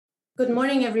Good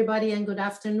morning, everybody, and good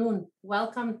afternoon.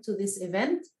 Welcome to this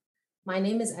event. My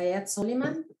name is Ayat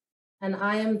Soliman, and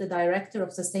I am the Director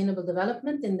of Sustainable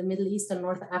Development in the Middle East and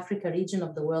North Africa region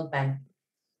of the World Bank.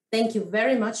 Thank you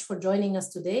very much for joining us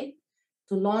today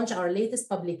to launch our latest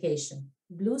publication,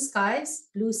 Blue Skies,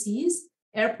 Blue Seas,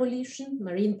 Air Pollution,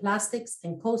 Marine Plastics,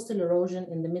 and Coastal Erosion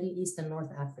in the Middle East and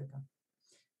North Africa.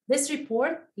 This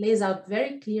report lays out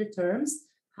very clear terms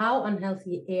how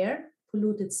unhealthy air,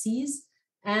 polluted seas,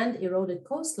 and eroded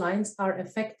coastlines are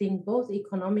affecting both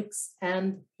economics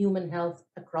and human health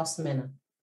across MENA.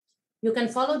 You can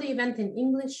follow the event in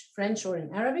English, French, or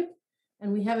in Arabic,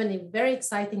 and we have a very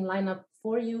exciting lineup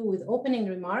for you with opening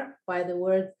remark by the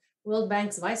World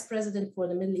Bank's Vice President for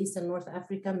the Middle East and North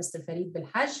Africa, Mr. Farid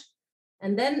Belhaj.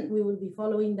 And then we will be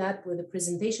following that with a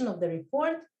presentation of the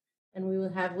report, and we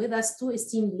will have with us two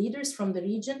esteemed leaders from the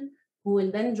region who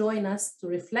will then join us to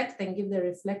reflect and give their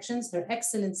reflections. Her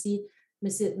Excellency,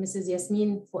 Mrs.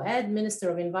 Yasmin Fouad, Minister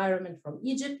of Environment from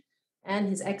Egypt, and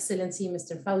His Excellency,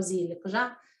 Mr. Fawzi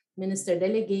Liqja, Minister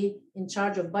Delegate in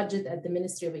charge of budget at the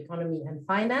Ministry of Economy and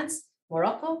Finance,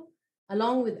 Morocco,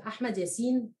 along with Ahmed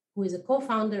Yassin, who is a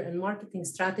co-founder and marketing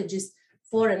strategist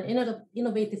for an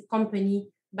innovative company,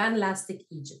 Banlastic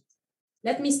Egypt.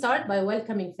 Let me start by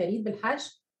welcoming Farid Belhaj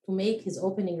to make his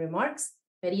opening remarks.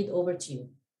 Farid, over to you.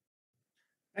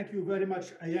 Thank you very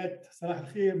much, Ayat. Sabah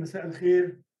al-khair, Masa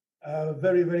al-khair.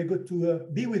 Very, very good to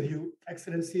be with you,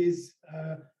 Excellencies,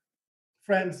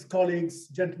 friends, colleagues,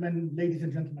 gentlemen, ladies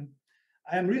and gentlemen.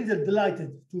 I am really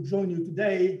delighted to join you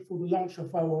today for the launch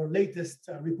of our latest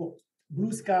report,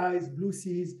 Blue Skies, Blue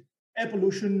Seas, Air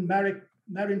Pollution,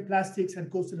 Marine Plastics,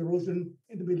 and Coastal Erosion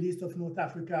in the Middle East of North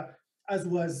Africa, as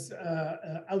was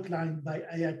outlined by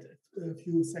Ayat a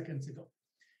few seconds ago.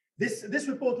 This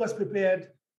report was prepared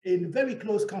in very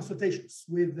close consultations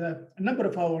with a number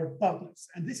of our partners.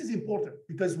 And this is important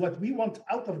because what we want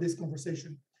out of this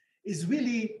conversation is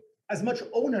really as much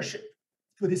ownership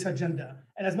to this agenda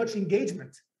and as much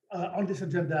engagement on this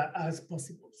agenda as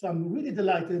possible. So I'm really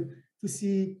delighted to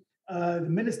see the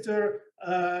Minister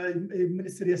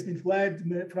Yasmin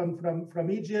Fouad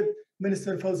from Egypt,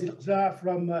 Minister Fawzi Liqja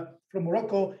from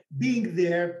Morocco being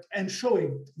there and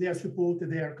showing their support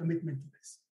and their commitment to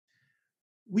this.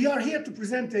 We are here to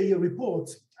present a report,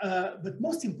 but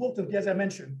most importantly, as I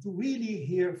mentioned, to really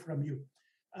hear from you.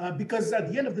 Because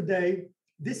at the end of the day,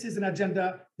 this is an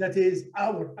agenda that is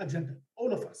our agenda,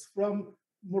 all of us, from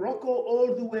Morocco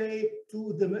all the way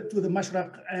to the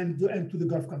Mashraq and to the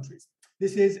Gulf countries.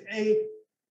 This is a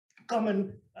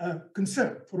common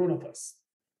concern for all of us.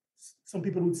 Some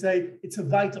people would say it's a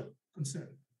vital concern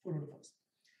for all of us.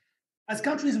 As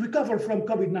countries recover from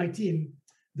COVID-19,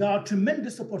 there are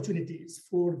tremendous opportunities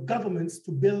for governments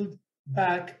to build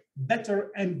back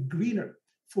better and greener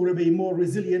for a more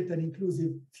resilient and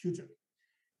inclusive future.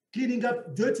 Cleaning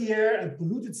up dirty air and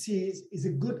polluted seas is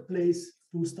a good place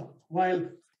to start. While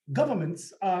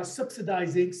governments are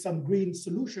subsidizing some green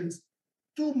solutions,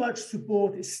 too much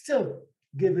support is still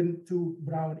given to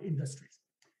brown industries.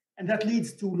 And that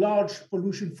leads to large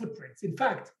pollution footprints. In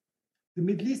fact, the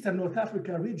Middle East and North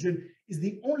Africa region is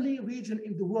the only region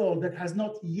in the world that has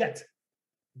not yet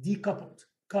decoupled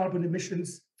carbon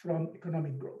emissions from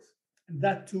economic growth. And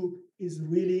that too is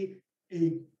really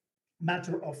a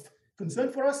matter of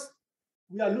concern for us.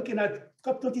 We are looking at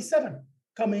COP27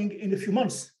 coming in a few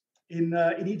months in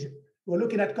Egypt. We're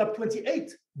looking at COP28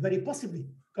 very possibly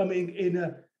coming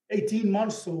in 18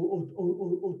 months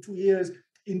or 2 years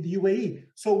in the UAE.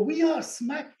 So we are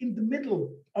smack in the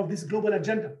middle of this global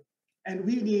agenda. And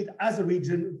we need, as a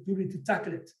region, we need to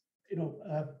tackle it,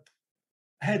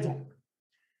 head on.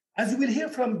 As you will hear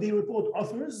from the report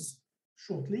authors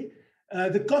shortly,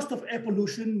 the cost of air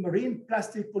pollution, marine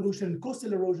plastic pollution, and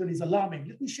coastal erosion is alarming.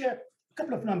 Let me share a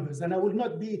couple of numbers, and I will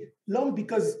not be long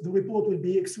because the report will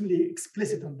be extremely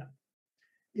explicit on that.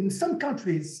 In some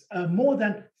countries, more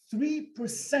than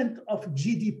 3% of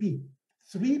GDP,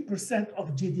 3%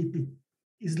 of GDP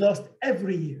is lost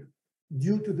every year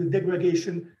due to the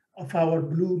degradation of our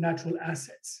blue natural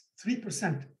assets,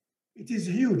 3%. It is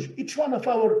huge. Each one of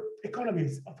our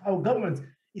economies, of our governments,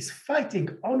 is fighting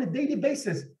on a daily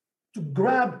basis to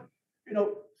grab,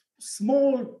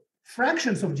 small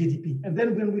fractions of GDP. And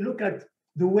then when we look at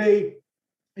the way,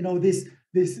 this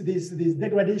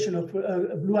degradation of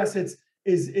blue assets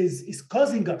is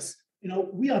causing us,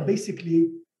 we are basically,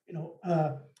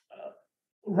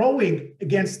 rowing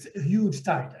against a huge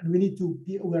tide, and we need to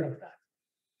be aware of that.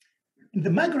 In the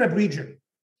Maghreb region,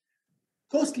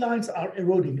 coastlines are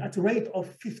eroding at a rate of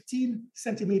 15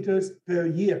 centimeters per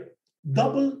year,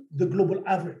 double the global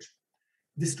average,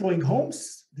 destroying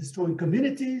homes, destroying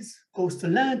communities,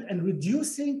 coastal land, and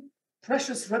reducing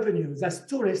precious revenues as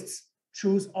tourists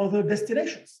choose other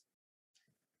destinations.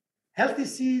 Healthy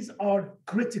seas are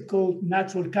critical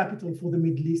natural capital for the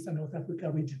Middle East and North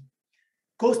Africa region.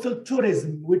 Coastal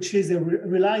tourism, which is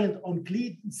reliant on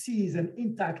clean seas and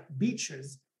intact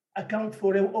beaches, account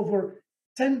for over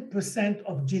 10%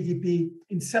 of GDP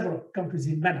in several countries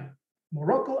in MENA.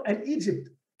 Morocco and Egypt,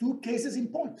 two cases in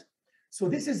point. So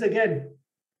this is, again,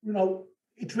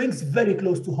 it rings very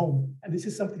close to home. And this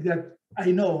is something that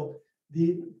I know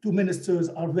the two ministers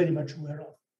are very much aware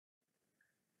of.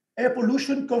 Air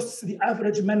pollution costs the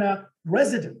average MENA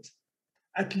resident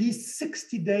at least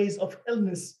 60 days of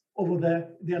illness over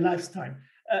their lifespan.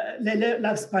 And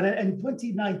in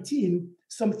 2019,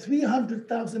 some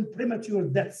 300,000 premature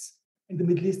deaths in the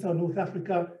Middle East and North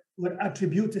Africa were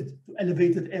attributed to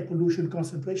elevated air pollution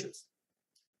concentrations.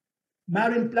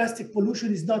 Marine plastic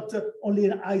pollution is not only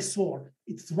an eyesore,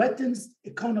 it threatens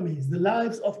economies, the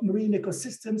lives of marine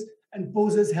ecosystems, and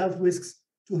poses health risks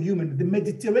to humans. The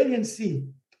Mediterranean Sea,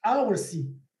 our sea,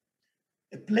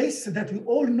 a place that we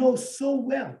all know so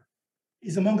well,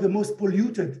 is among the most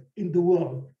polluted in the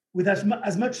world, with as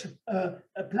much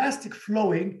plastic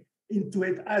flowing into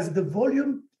it as the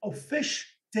volume of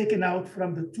fish taken out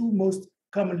from the two most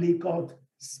commonly caught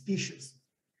species.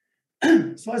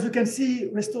 So as you can see,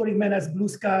 restoring MENA's blue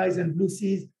skies and blue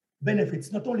seas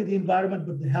benefits not only the environment,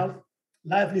 but the health,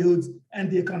 livelihoods, and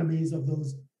the economies of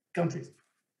those countries.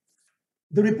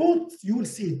 The report, you will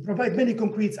see, provides many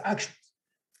concrete actions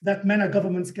that MENA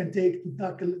governments can take to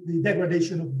tackle the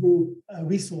degradation of blue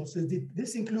resources.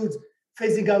 This includes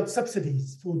phasing out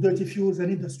subsidies for dirty fuels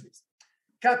and industries,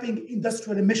 capping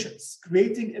industrial emissions,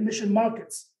 creating emission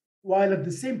markets, while at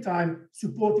the same time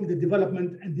supporting the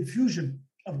development and diffusion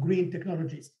of green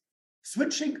technologies,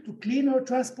 switching to cleaner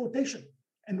transportation.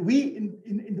 And we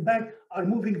in the bank are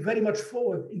moving very much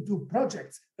forward into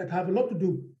projects that have a lot to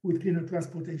do with cleaner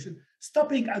transportation,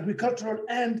 stopping agricultural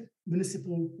and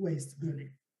municipal waste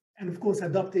burning, and of course,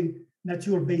 adopting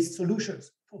nature-based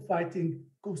solutions for fighting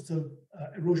coastal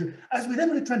erosion. As we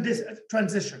then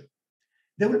transition,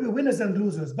 there will be winners and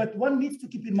losers, but one needs to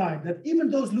keep in mind that even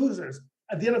those losers,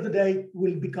 at the end of the day,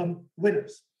 will become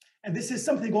winners. And this is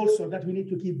something also that we need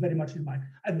to keep very much in mind.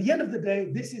 At the end of the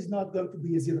day, this is not going to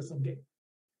be a zero-sum game.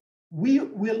 We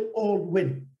will all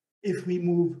win if we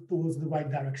move towards the right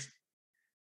direction.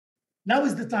 Now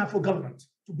is the time for government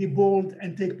to be bold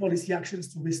and take policy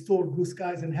actions to restore blue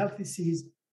skies and healthy seas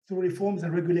through reforms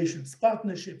and regulations,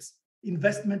 partnerships,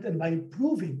 investment, and by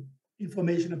improving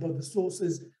information about the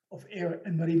sources of air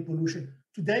and marine pollution.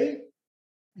 Today,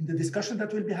 in the discussion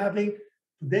that we'll be having,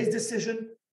 today's decision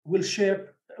will shape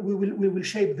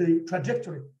the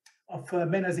trajectory of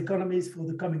MENA's economies for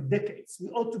the coming decades. We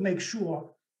ought to make sure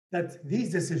that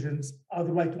these decisions are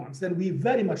the right ones. And we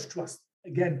very much trust,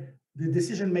 again, the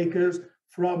decision makers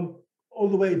from all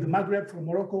the way the Maghreb, from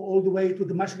Morocco, all the way to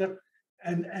the Maghreb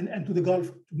and to the Gulf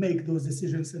to make those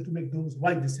decisions and to make those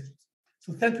right decisions.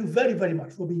 So thank you very, very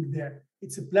much for being there.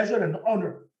 It's a pleasure and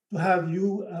honor to have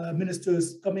you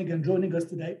ministers coming and joining us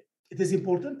today. It is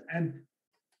important and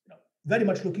very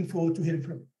much looking forward to hearing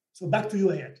from you. So back to you,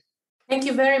 Ayad. Thank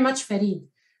you very much, Farid,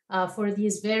 for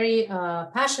these very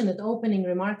passionate opening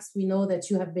remarks. We know that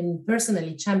you have been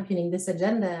personally championing this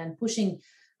agenda and pushing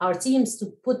our teams to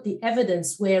put the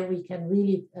evidence where we can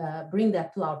really bring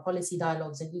that to our policy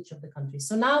dialogues in each of the countries.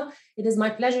 So now it is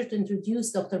my pleasure to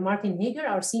introduce Dr. Martin Hager,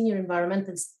 our senior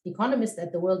environmental economist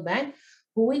at the World Bank,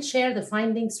 who will share the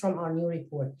findings from our new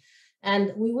report.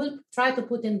 And we will try to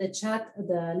put in the chat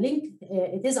the link.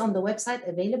 It is on the website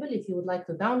available if you would like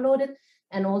to download it,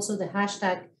 and also the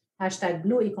hashtag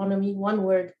blue economy, one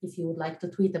word, if you would like to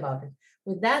tweet about it.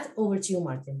 With that, over to you,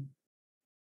 Martin.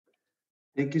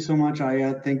 Thank you so much,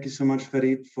 Ayad. Thank you so much,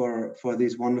 Farid, for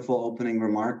these wonderful opening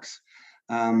remarks.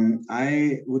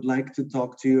 I would like to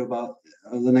talk to you about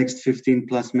the next 15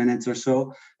 plus minutes or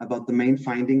so about the main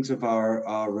findings of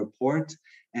our report.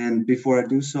 And before I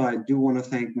do so, I do want to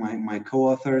thank my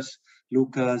co-authors,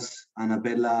 Lucas,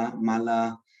 Annabella,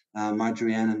 Mala,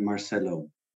 Marjorie-Anne, and Marcelo.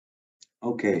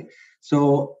 Okay,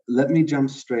 so let me jump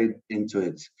straight into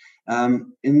it.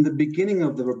 In the beginning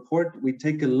of the report, we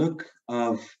take a look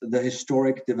of the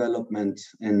historic development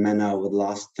in MENA over the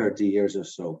last 30 years or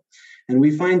so. And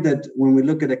we find that when we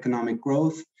look at economic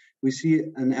growth, we see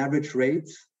an average rate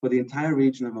for the entire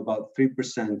region of about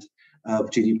 3% of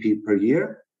GDP per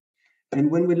year. And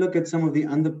when we look at some of the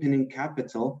underpinning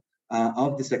capital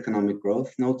of this economic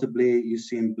growth, notably you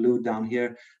see in blue down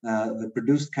here, the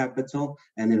produced capital,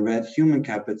 and in red, human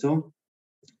capital,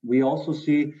 we also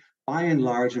see by and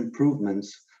large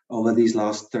improvements over these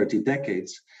last 30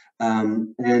 decades.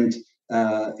 And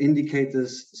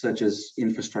indicators such as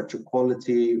infrastructure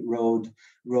quality, road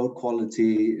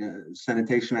quality,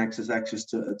 sanitation access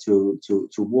to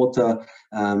water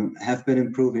have been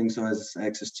improving, so as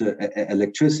access to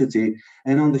electricity.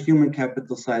 And on the human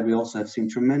capital side, we also have seen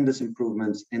tremendous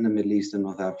improvements in the Middle East and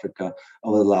North Africa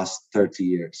over the last 30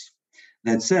 years.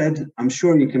 That said, I'm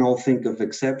sure you can all think of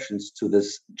exceptions to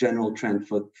this general trend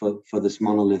for this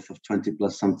monolith of 20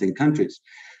 plus something countries.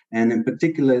 And in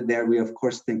particular, there we of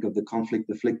course think of the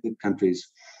conflict-afflicted countries,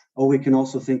 or we can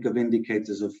also think of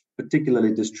indicators of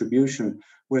particularly distribution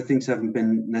where things haven't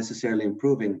been necessarily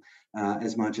improving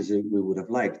as much as we would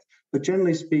have liked. But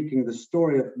generally speaking, the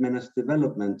story of MENA's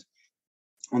development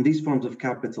on these forms of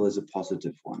capital is a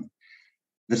positive one.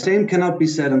 The same cannot be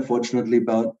said, unfortunately,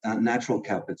 about natural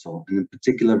capital, and in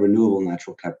particular renewable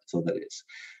natural capital, that is.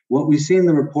 What we see in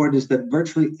the report is that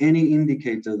virtually any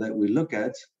indicator that we look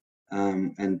at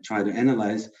and try to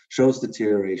analyze shows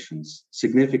deteriorations,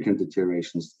 significant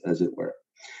deteriorations, as it were.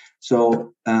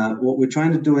 So what we're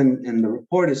trying to do in the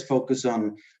report is focus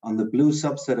on the blue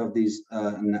subset of these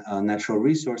natural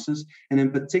resources, and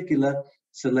in particular,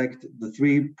 select the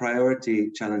three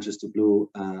priority challenges to blue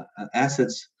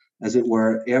assets, as it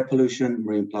were: air pollution,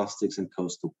 marine plastics, and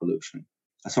coastal pollution.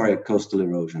 Coastal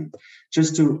erosion.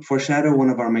 Just to foreshadow one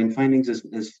of our main findings,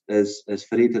 as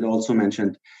Farid had also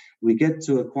mentioned, we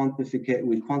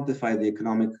quantify the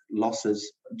economic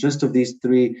losses just of these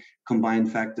three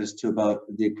combined factors to about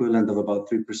the equivalent of about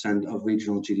 3% of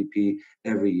regional GDP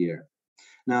every year.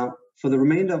 Now, for the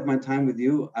remainder of my time with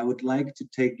you, I would like to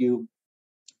take you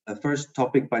first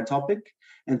topic by topic,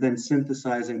 and then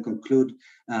synthesize and conclude,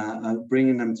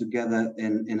 bringing them together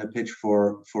in a pitch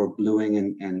for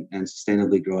bluing and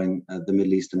sustainably growing the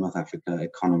Middle East and North Africa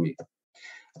economy.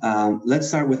 Let's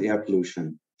start with air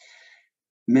pollution.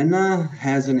 MENA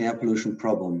has an air pollution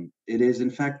problem. It is, in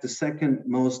fact, the second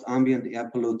most ambient air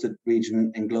polluted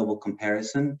region in global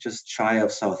comparison, just shy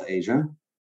of South Asia.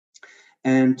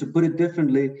 And to put it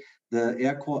differently, the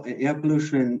air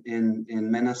pollution in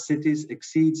MENA cities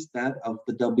exceeds that of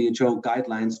the WHO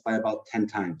guidelines by about 10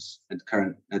 times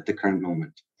at the current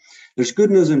moment. There's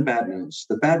good news and bad news.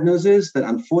 The bad news is that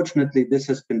unfortunately this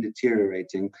has been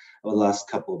deteriorating over the last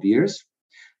couple of years.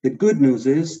 The good news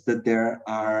is that there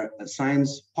are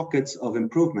pockets of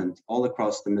improvement all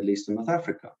across the Middle East and North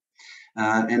Africa.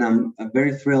 And I'm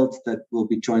very thrilled that we'll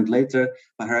be joined later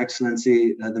by Her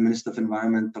Excellency, the Minister of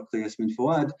Environment, Dr. Yasmin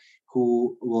Fouad,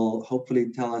 who will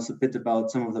hopefully tell us a bit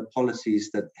about some of the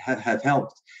policies that have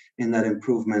helped in that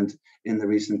improvement in the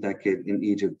recent decade in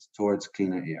Egypt towards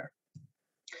cleaner air.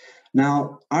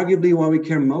 Now, arguably, why we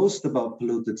care most about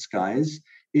polluted skies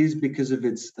is because of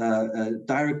its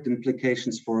direct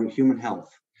implications for human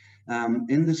health.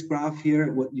 In this graph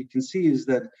here, what you can see is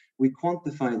that we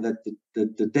quantify that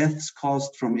the deaths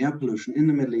caused from air pollution in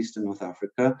the Middle East and North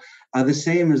Africa are the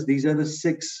same as these other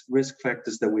 6 risk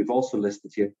factors that we've also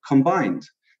listed here combined,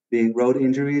 being road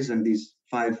injuries and these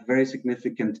 5 very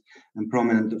significant and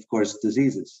prominent, of course,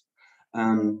 diseases.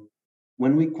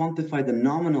 When we quantify the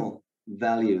nominal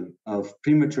value of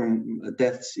premature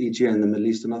deaths each year in the Middle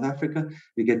East and North Africa,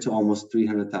 we get to almost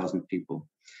 300,000 people.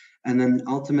 And then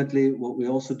ultimately, what we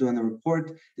also do in the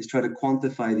report is try to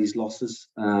quantify these losses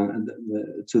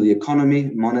to the economy,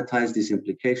 monetize these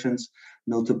implications.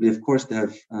 Notably, of course, they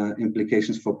have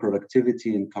implications for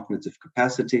productivity and cognitive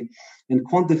capacity. And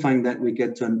quantifying that, we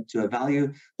get to a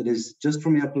value that is, just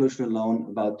from air pollution alone,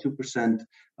 about 2%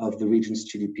 of the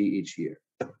region's GDP each year.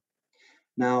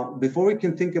 Now, before we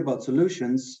can think about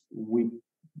solutions, we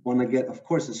want to get, of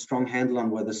course, a strong handle on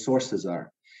where the sources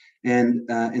are. And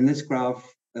in this graph,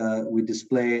 we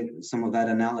display some of that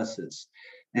analysis.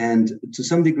 And to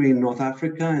some degree in North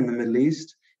Africa and the Middle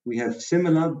East, we have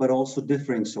similar but also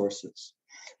differing sources.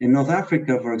 In North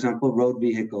Africa, for example, road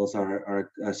vehicles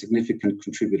are a significant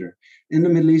contributor. In the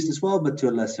Middle East as well, but to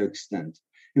a lesser extent.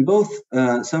 In both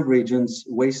sub-regions,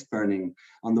 waste burning,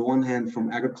 on the one hand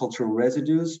from agricultural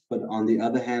residues, but on the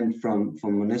other hand from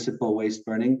municipal waste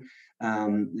burning,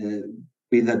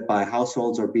 be that by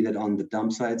households or be that on the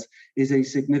dump sites, is a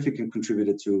significant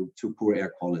contributor to poor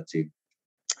air quality.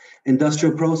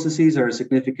 Industrial processes are a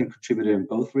significant contributor in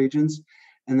both regions.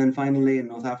 And then finally, in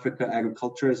North Africa,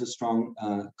 agriculture is a strong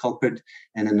culprit,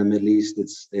 and in the Middle East,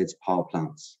 it's power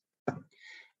plants.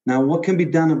 Now, what can be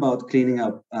done about cleaning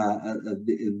up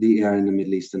the air in the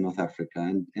Middle East and North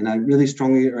Africa? And I really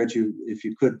strongly urge you, if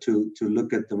you could, to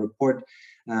look at the report,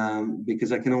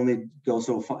 because I can only go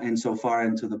so far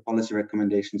into the policy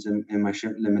recommendations in my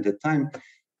limited time.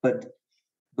 But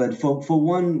for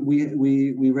one,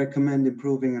 we recommend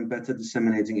improving and better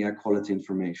disseminating air quality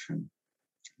information.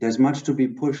 There's much to be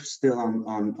pushed still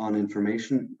on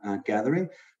information gathering,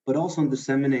 but also on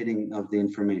disseminating of the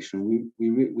information.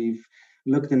 We've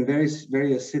looked in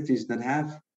various cities that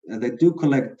have that do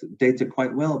collect data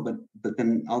quite well, but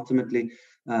then ultimately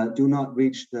do not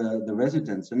reach the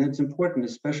residents. And it's important,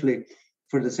 especially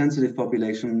for the sensitive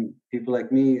population, people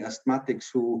like me, asthmatics,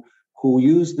 who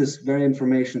use this very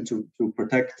information to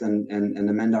protect and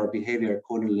amend our behavior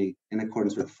accordingly in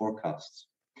accordance with forecasts.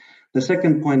 The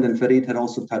second point, and Farid had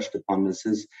also touched upon this,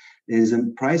 is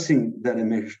in pricing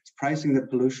the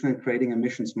pollution and creating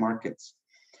emissions markets.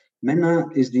 MENA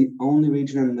is the only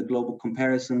region in the global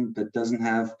comparison that doesn't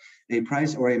have a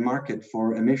price or a market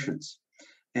for emissions.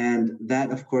 And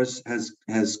that, of course,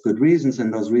 has good reasons,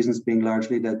 and those reasons being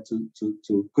largely that to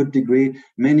a good degree,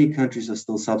 many countries are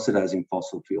still subsidizing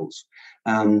fossil fuels.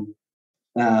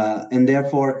 And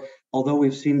therefore, although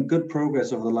we've seen good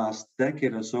progress over the last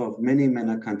decade or so of many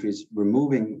MENA countries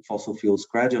removing fossil fuels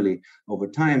gradually over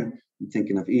time, I'm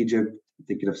thinking of Egypt, I'm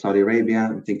thinking of Saudi Arabia,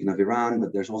 I'm thinking of Iran,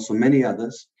 but there's also many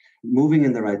others moving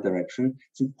in the right direction.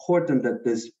 It's important that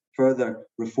this further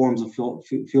reforms of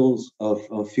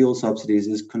fuel subsidies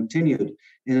is continued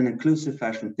in an inclusive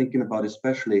fashion, thinking about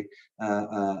especially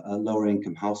lower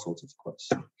income households, of course.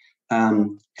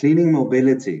 Cleaning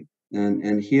mobility.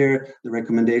 And here the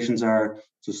recommendations are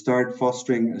to start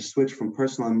fostering a switch from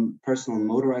personal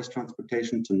motorized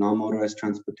transportation to non-motorized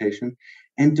transportation,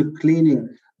 and to cleaning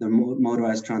the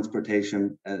motorized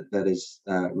transportation that is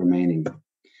remaining.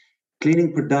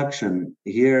 Cleaning production.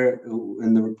 Here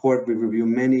in the report, we review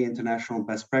many international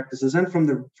best practices and from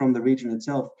the region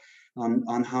itself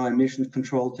on how emission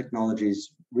control technologies,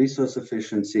 resource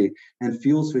efficiency, and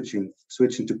fuel switching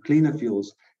to cleaner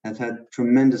fuels have had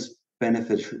tremendous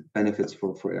benefits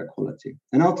for air quality.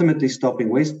 And ultimately stopping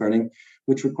waste burning,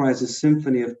 which requires a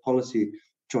symphony of policy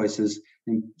choices,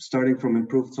 starting from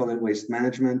improved solid waste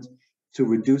management, to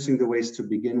reducing the waste to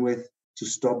begin with, to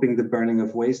stopping the burning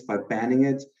of waste by banning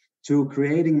it, to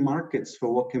creating markets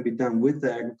for what can be done with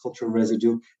the agricultural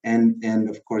residue and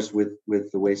of course with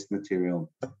the waste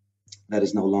material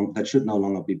that should no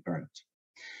longer be burnt.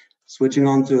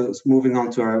 Moving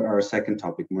on to our second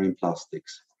topic, marine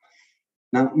plastics.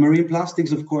 Now, marine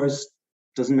plastics, of course,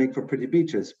 doesn't make for pretty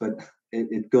beaches, but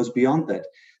it goes beyond that.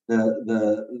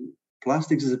 The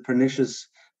plastics is a pernicious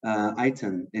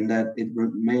item in that it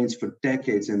remains for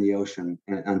decades in the ocean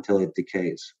until it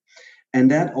decays. And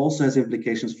that also has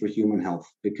implications for human health,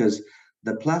 because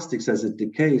the plastics, as it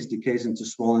decays into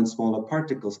smaller and smaller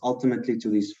particles, ultimately to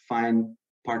these fine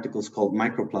particles called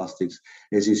microplastics,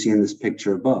 as you see in this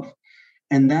picture above.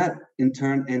 And that in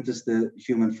turn enters the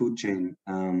human food chain,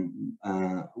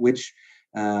 which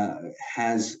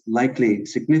has likely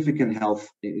significant health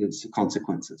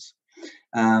consequences.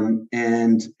 And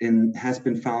has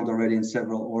been found already in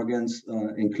several organs,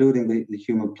 including the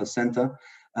human placenta.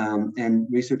 And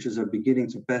researchers are beginning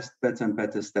to better and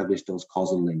better establish those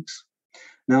causal links.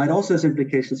 Now, it also has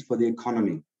implications for the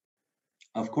economy.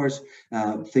 Of course,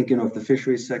 thinking of the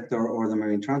fisheries sector or the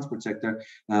marine transport sector,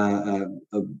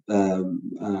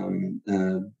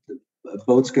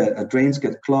 drains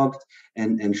get clogged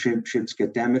and ships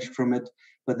get damaged from it.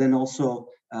 But then also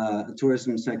the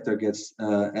tourism sector gets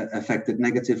affected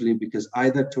negatively, because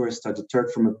either tourists are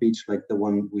deterred from a beach like the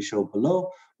one we show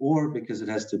below, or because it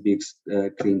has to be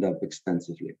cleaned up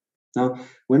expensively. Now,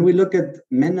 when we look at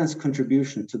MENA's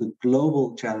contribution to the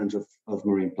global challenge of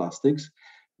marine plastics,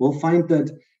 we'll find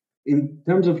that in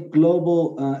terms of the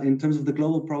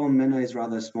global problem, MENA is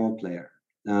rather a small player.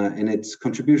 And its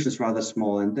contribution is rather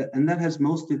small, and that has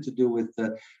mostly to do with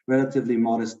the relatively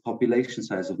modest population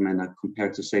size of MENA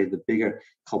compared to, say, the bigger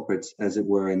culprits, as it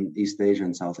were, in East Asia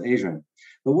and South Asia.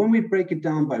 But when we break it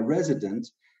down by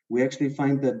resident, we actually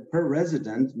find that per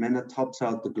resident, MENA tops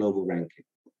out the global ranking.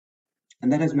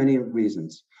 And that has many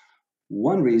reasons.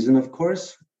 One reason, of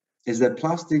course, is that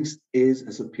plastics is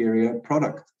a superior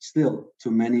product still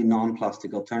to many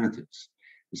non-plastic alternatives.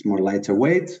 It's more lighter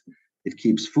weight. It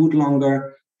keeps food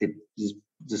longer. It is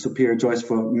the superior choice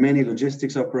for many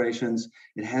logistics operations.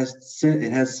 It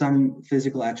has some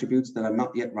physical attributes that are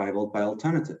not yet rivaled by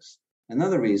alternatives.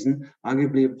 Another reason,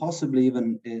 arguably, possibly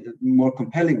even a more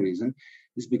compelling reason,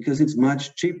 is because it's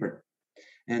much cheaper.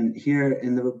 And here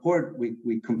in the report,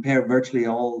 we compare virtually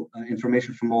all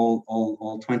information from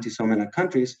all 20 so many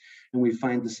countries, and we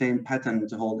find the same pattern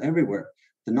to hold everywhere.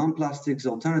 The non-plastics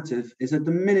alternative is at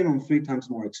the minimum 3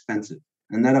 times more expensive.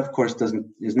 And that, of course,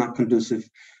 is not conducive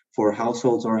for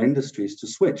households or industries to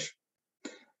switch.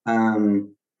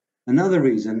 Another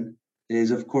reason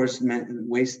is, of course,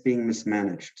 waste being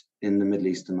mismanaged in the Middle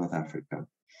East and North Africa.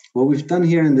 What we've done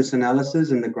here in this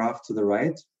analysis, in the graph to the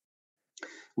right,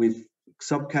 we've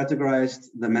subcategorized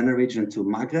the MENA region to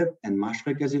Maghreb and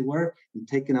Mashrek, as it were, and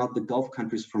taken out the Gulf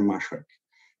countries from Mashrek.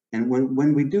 And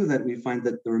when we do that, we find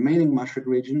that the remaining Mashrek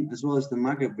region, as well as the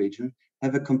Maghreb region,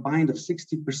 have a combined of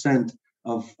 60%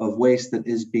 of waste that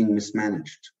is being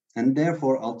mismanaged, and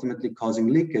therefore ultimately causing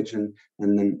leakage and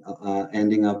then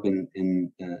ending up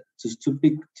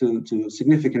to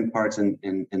significant parts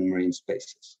in marine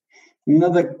spaces.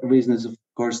 Another reason is, of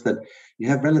course, that you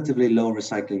have relatively low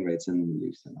recycling rates in the Middle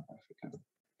East and North Africa.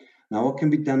 Now, what can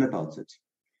be done about it?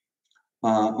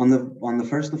 On the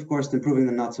first, of course, improving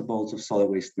the nuts and bolts of solid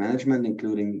waste management,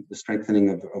 including the strengthening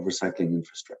of recycling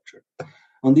infrastructure.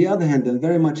 On the other hand, and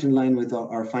very much in line with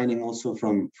our finding also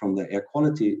from the air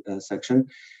quality section,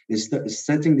 is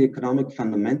setting the economic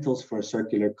fundamentals for a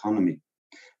circular economy.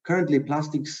 Currently,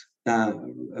 plastics,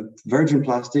 virgin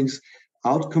plastics,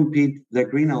 outcompete their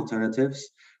green alternatives,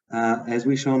 as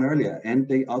we shown earlier, and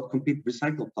they outcompete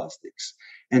recycled plastics.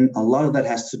 And a lot of that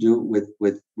has to do with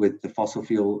the fossil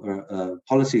fuel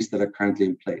policies that are currently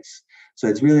in place. So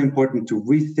it's really important to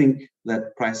rethink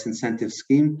that price incentive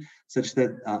scheme such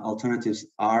that alternatives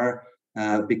are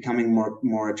becoming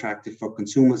more attractive for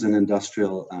consumers and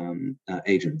industrial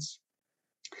agents.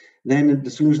 Then the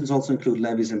solutions also include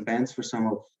levies and bans for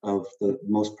some of the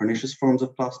most pernicious forms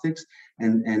of plastics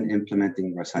and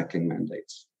implementing recycling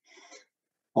mandates.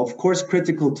 Of course,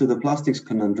 critical to the plastics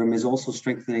conundrum is also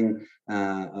strengthening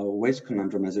a waste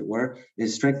conundrum, as it were,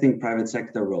 is strengthening private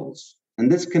sector roles. And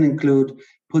this can include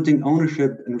putting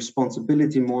ownership and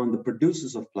responsibility more on the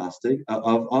producers of plastic,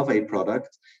 of a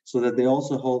product, so that they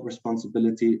also hold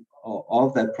responsibility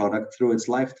of that product through its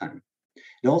lifetime.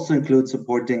 It also includes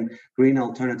supporting green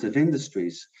alternative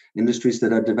industries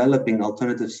that are developing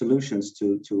alternative solutions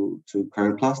to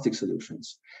current plastic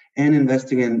solutions, and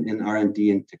investing in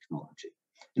R&D and technology.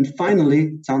 And finally,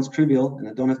 it sounds trivial, and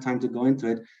I don't have time to go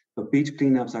into it, but beach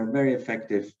cleanups are very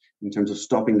effective in terms of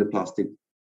stopping the plastic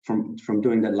from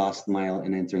doing that last mile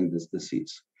and entering the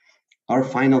seas. Our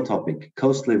final topic,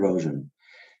 coastal erosion.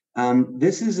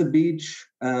 This is a beach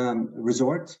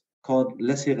resort called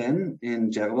Les Sirènes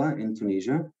in Jerba in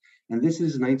Tunisia. And this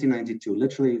is 1992,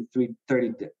 literally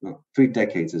three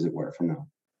decades, as it were, from now.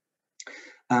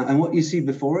 And what you see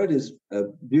before it is a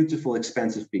beautiful,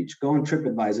 expansive beach. Go on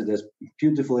TripAdvisor, there's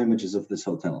beautiful images of this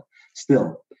hotel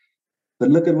still. But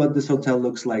look at what this hotel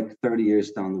looks like 30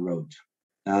 years down the road.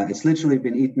 It's literally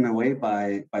been eaten away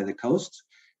by the coast,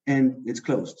 and it's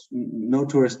closed. No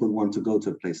tourist would want to go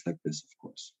to a place like this, of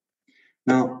course.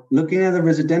 Now, looking at a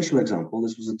residential example,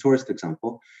 this was a tourist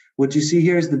example. What you see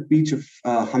here is the beach of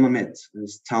Hammamet,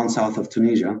 this town south of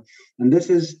Tunisia. And this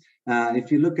is,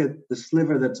 if you look at the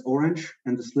sliver that's orange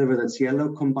and the sliver that's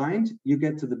yellow combined, you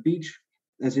get to the beach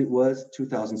as it was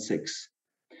 2006.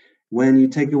 When you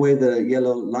take away the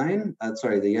yellow line,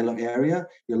 the yellow area,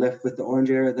 you're left with the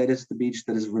orange area. That is the beach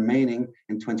that is remaining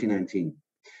in 2019.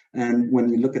 And when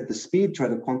you look at the speed, try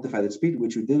to quantify the speed,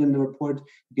 which we did in the report,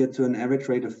 you get to an average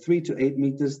rate of 3 to 8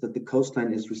 meters that the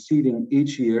coastline is receding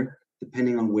each year,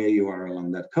 depending on where you are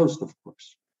along that coast, of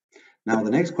course. Now,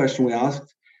 the next question we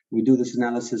asked, we do this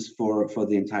analysis for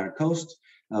the entire coast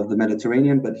of the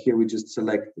Mediterranean, but here we just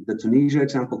select the Tunisia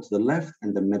example to the left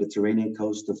and the Mediterranean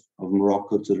coast of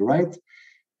Morocco to the right.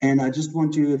 And I just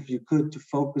want you, if you could, to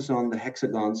focus on the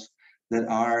hexagons that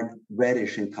are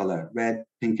reddish in color, red,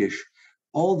 pinkish.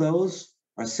 All those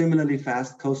are similarly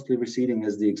fast coastally receding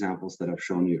as the examples that I've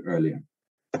shown you earlier.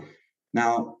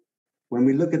 Now, when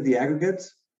we look at the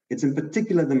aggregates, it's in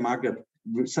particular the Maghreb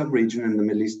sub-region in the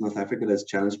Middle East, North Africa that's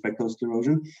challenged by coastal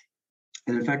erosion.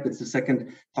 And in fact, it's the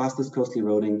second fastest coastal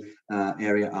eroding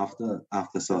area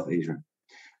after South Asia.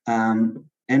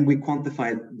 And we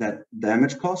quantified that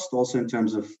damage cost also in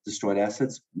terms of destroyed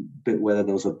assets, whether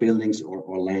those are buildings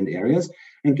or land areas,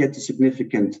 and get to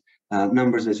significant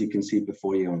numbers, as you can see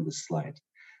before you on this slide.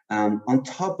 On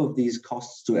top of these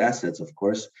costs to assets, of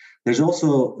course, there's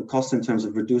also a cost in terms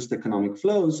of reduced economic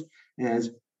flows, as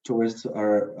tourists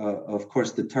are, of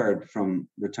course, deterred from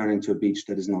returning to a beach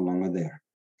that is no longer there.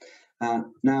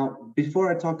 Now,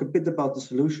 before I talk a bit about the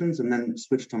solutions and then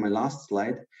switch to my last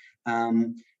slide,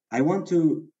 I want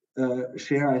to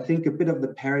share, I think, a bit of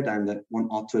the paradigm that one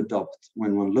ought to adopt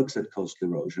when one looks at coastal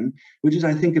erosion, which is,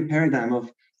 I think, a paradigm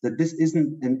of that this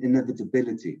isn't an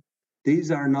inevitability.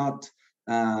 These are not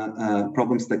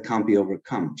problems that can't be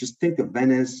overcome. Just think of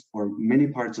Venice or many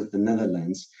parts of the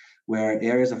Netherlands, where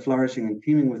areas are flourishing and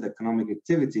teeming with economic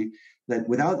activity that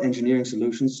without engineering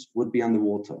solutions would be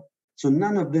underwater. So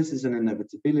none of this is an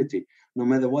inevitability, no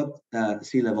matter what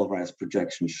sea level rise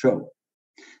projections show.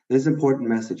 This is an important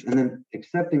message. And then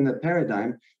accepting that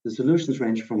paradigm, the solutions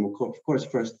range from, of course,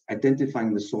 first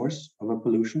identifying the source of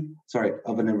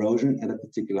of an erosion at a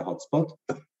particular hotspot,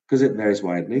 because it varies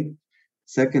widely.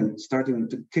 Second, starting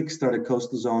to kickstart a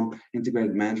coastal zone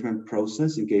integrated management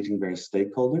process, engaging various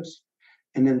stakeholders.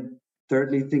 And then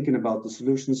thirdly, thinking about the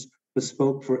solutions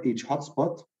bespoke for each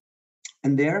hotspot.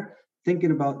 And there,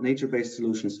 thinking about nature-based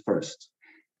solutions first.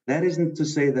 That isn't to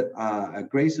say that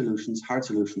gray solutions, hard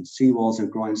solutions, seawalls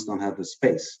and groins don't have a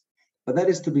space. But that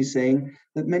is to be saying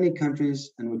that many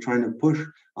countries, and we're trying to push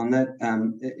on that,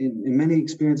 in many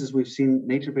experiences we've seen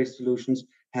nature-based solutions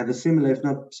have a similar, if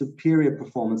not superior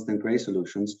performance than gray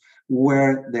solutions,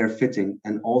 where they're fitting,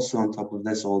 and also on top of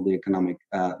this, all the economic,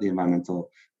 the environmental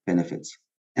benefits.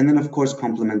 And then of course,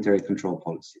 complementary control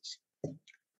policies.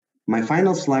 My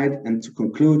final slide, and to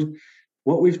conclude,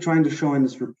 what we've tried to show in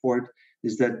this report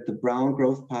is that the brown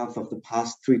growth path of the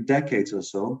past 3 decades or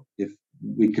so, if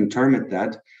we can term it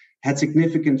that, had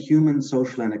significant human,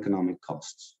 social, and economic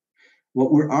costs.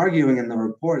 What we're arguing in the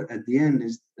report at the end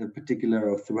is, in particular,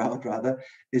 or throughout rather,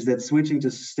 is that switching to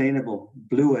sustainable,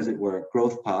 blue as it were,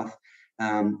 growth path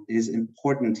is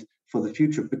important for the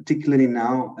future, particularly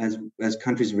now as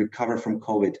countries recover from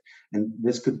COVID. And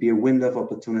this could be a window of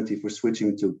opportunity for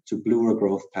switching to bluer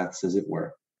growth paths, as it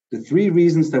were. The 3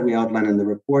 reasons that we outline in the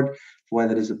report for why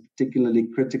that is a particularly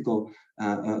critical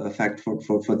effect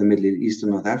for the Middle East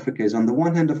and North Africa is, on the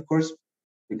one hand, of course,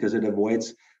 because it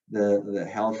avoids the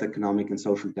health, economic, and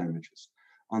social damages.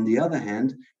 On the other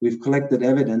hand, we've collected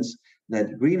evidence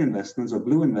that green investments, or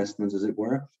blue investments as it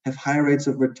were, have higher rates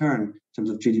of return in terms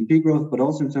of GDP growth, but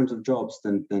also in terms of jobs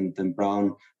than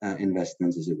brown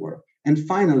investments as it were. And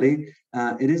finally,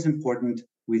 it is important,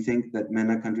 we think, that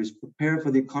MENA countries prepare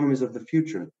for the economies of the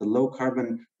future, the low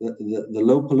carbon, the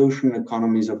low pollution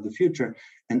economies of the future,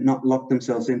 and not lock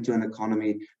themselves into an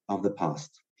economy of the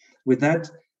past. With that,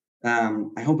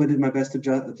 I hope I did my best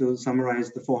to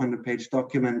summarize the 400-page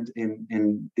document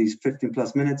in these 15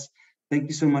 plus minutes. Thank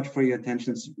you so much for your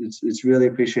attention. It's really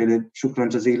appreciated. Shukran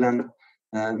jazilan.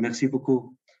 Merci beaucoup.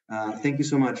 Thank you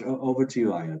so much. Over to you,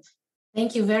 Ayat.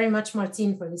 Thank you very much,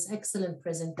 Martin, for this excellent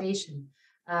presentation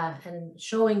and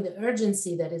showing the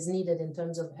urgency that is needed in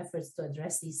terms of efforts to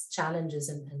address these challenges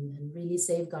and really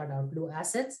safeguard our blue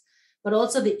assets, but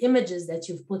also the images that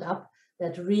you've put up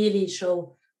that really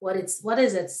show what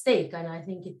is at stake. And I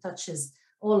think it touches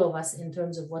all of us in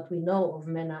terms of what we know of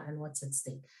MENA and what's at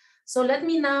stake. So let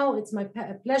me now, it's my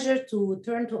pleasure to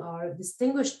turn to our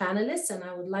distinguished panelists, and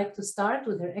I would like to start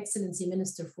with Her Excellency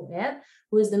Minister Fouad,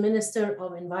 who is the Minister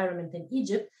of Environment in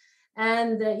Egypt.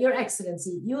 And Your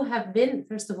Excellency, you have been,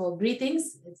 first of all,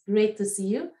 greetings, it's great to see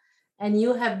you, and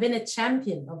you have been a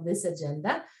champion of this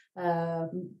agenda,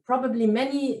 probably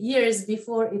many years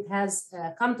before it has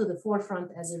come to the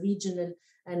forefront as a regional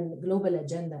and global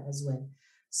agenda as well.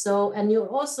 So, and you're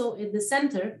also at the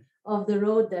center of the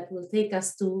road that will take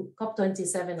us to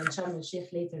COP27 in Sharm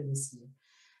el-Sheikh later this year.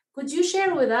 Could you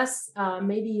share with us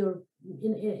maybe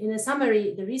in a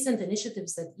summary, the recent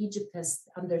initiatives that Egypt has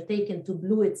undertaken to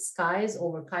blue its skies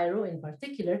over Cairo in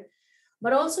particular,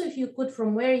 but also if you could,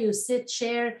 from where you sit,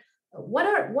 share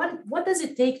what does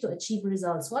it take to achieve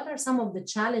results? What are some of the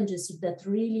challenges that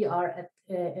really are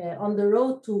on the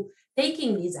road to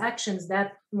taking these actions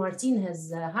that Martin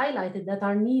has highlighted that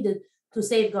are needed to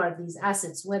safeguard these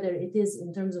assets, whether it is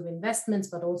in terms of investments,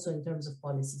 but also in terms of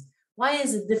policies? Why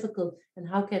is it difficult, and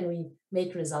how can we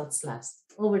make results last?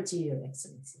 Over to you, Your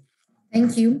Excellency.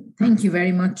 Thank you. Thank you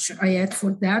very much, Ayat,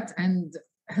 for that. And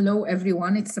hello,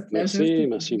 everyone. It's a pleasure.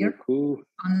 Merci beaucoup.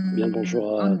 Bien,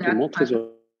 bonjour à tout le monde. Très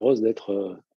heureuse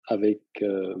d'être avec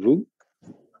vous.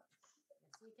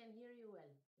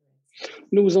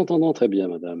 Nous vous entendons très bien,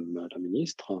 Madame la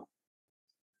Ministre.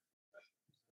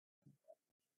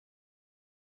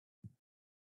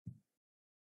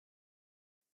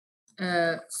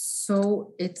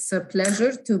 So it's a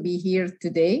pleasure to be here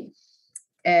today,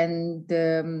 and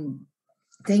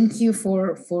thank you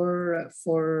for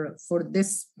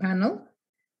this panel.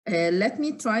 Let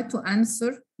me try to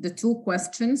answer the 2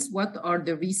 questions. What are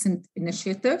the recent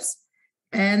initiatives,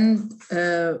 and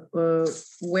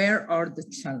where are the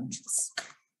challenges?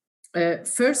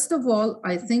 First of all,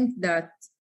 I think that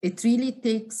it really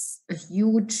takes a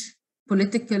huge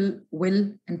political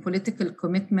will and political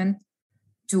commitment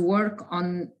to work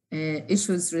on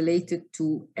issues related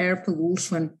to air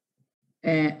pollution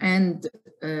and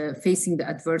facing the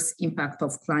adverse impact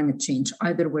of climate change.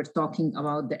 Either we're talking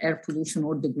about the air pollution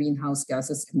or the greenhouse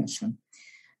gases emission.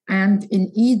 And in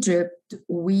Egypt,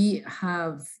 we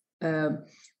have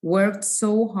worked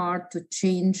so hard to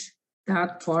change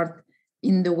that part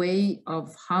in the way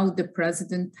of how the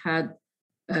president had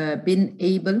been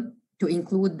able to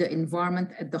include the environment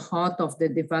at the heart of the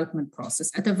development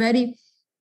process, at a very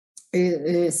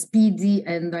speedy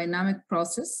and dynamic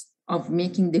process of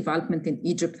making development in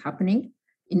Egypt happening,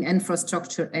 in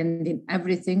infrastructure and in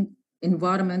everything.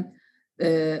 Environment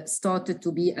started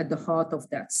to be at the heart of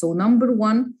that. So number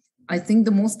one, I think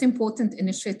the most important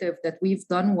initiative that we've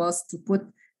done was to put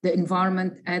the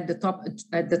environment at the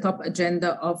top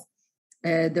agenda of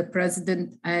the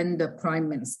president and the prime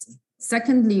minister.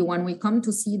 Secondly, when we come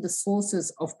to see the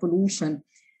sources of pollution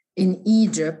in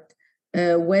Egypt,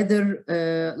 whether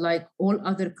like all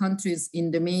other countries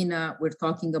in the MENA, we're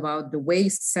talking about the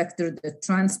waste sector, the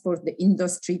transport, the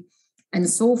industry, and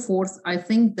so forth. I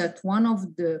think that one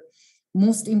of the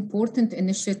most important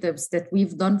initiatives that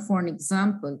we've done, for an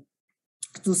example,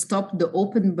 to stop the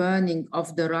open burning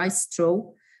of the rice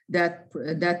straw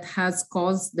that has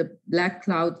caused the black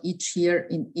cloud each year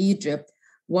in Egypt,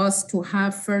 was to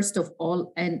have, first of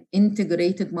all, an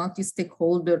integrated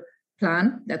multi-stakeholder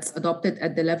plan that's adopted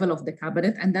at the level of the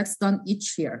cabinet, and that's done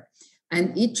each year.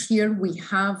 And each year we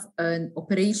have an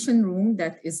operation room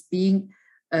that is being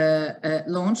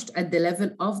launched at the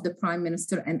level of the prime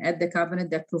minister and at the cabinet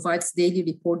that provides daily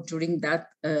report during that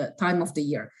time of the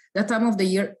year. That time of the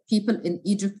year, people in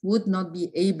Egypt would not be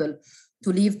able to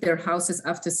leave their houses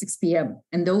after 6 p.m.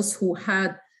 And those who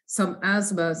had some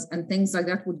asthmas and things like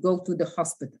that would go to the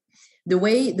hospital.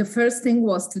 The first thing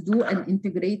was to do an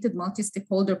integrated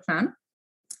multi-stakeholder plan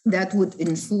that would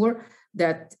ensure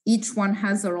that each one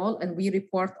has a role and we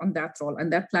report on that role.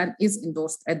 And that plan is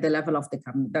endorsed at the level of the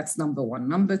cabinet. That's number one.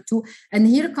 Number two, and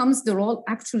here comes the role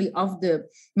actually of the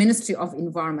Ministry of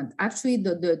Environment. Actually,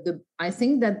 I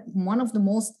think that one of the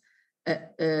most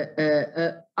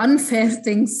unfair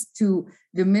things to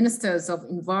the ministers of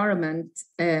environment,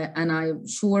 and I'm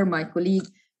sure my colleague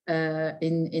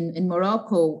in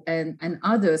Morocco and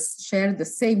others share the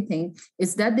same thing,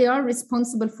 is that they are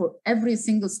responsible for every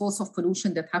single source of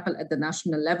pollution that happen at the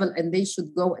national level, and they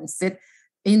should go and sit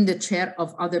in the chair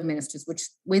of other ministries,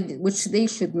 which they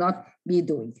should not be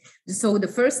doing. So the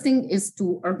first thing is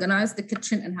to organize the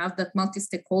kitchen and have that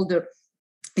multi-stakeholder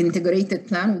integrated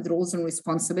plan with roles and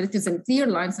responsibilities and clear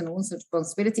lines and roles and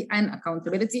responsibility and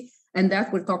accountability. And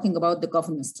that we're talking about the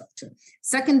governance structure.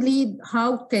 Secondly,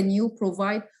 how can you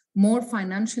provide more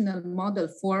financial model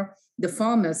for the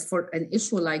farmers for an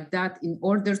issue like that in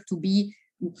order to be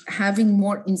having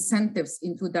more incentives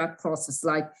into that process?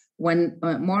 Like when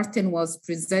Martin was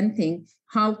presenting,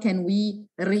 how can we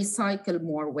recycle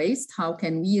more waste? How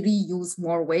can we reuse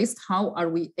more waste? How are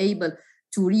we able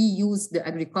to reuse the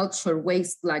agriculture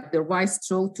waste like the rice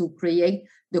straw to create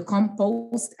the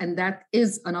compost? And that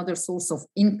is another source of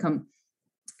income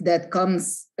that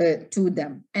comes to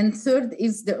them. And third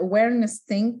is the awareness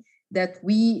thing, that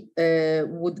we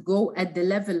would go at the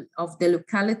level of the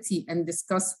locality and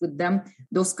discuss with them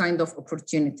those kind of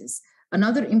opportunities.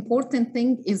 Another important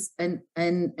thing is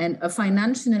a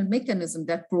financial mechanism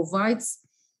that provides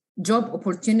job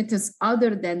opportunities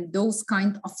other than those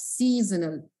kind of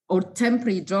seasonal or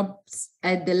temporary jobs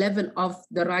at the level of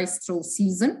the rice straw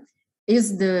season,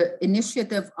 is the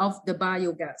initiative of the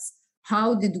biogas.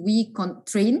 How did we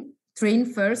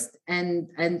train first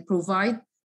and provide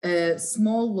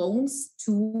small loans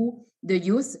to the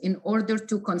youth in order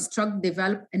to construct,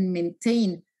 develop, and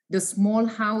maintain the small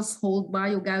household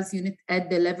biogas unit at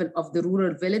the level of the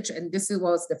rural village. And this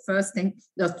was the first thing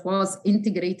that was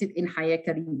integrated in Hayya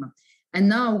Karima. And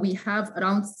now we have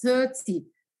around 30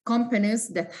 companies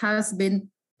that has been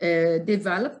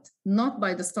developed, not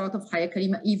by the start of Hayya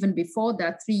Karima, even before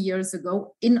that 3 years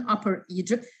ago in Upper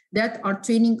Egypt, that are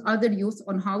training other youth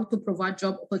on how to provide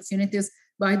job opportunities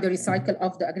by the recycle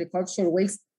of the agricultural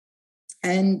waste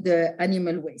and the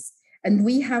animal waste. And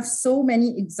we have so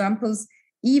many examples,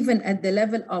 even at the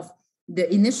level of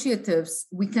the initiatives.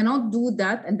 We cannot do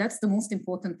that, and that's the most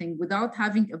important thing, without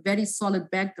having a very solid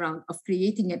background of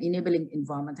creating an enabling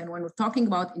environment. And when we're talking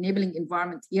about enabling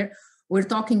environment here, we're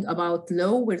talking about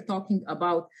law, we're talking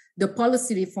about the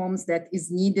policy reforms that is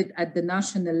needed at the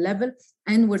national level,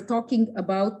 and we're talking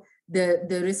about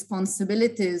the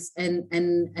responsibilities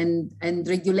and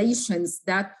regulations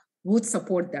that would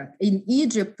support that. In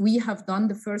Egypt, we have done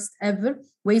the first ever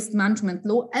waste management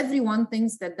law. Everyone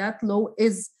thinks that that law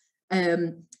is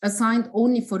assigned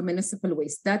only for municipal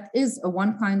waste. That is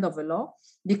one kind of a law,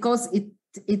 because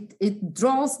it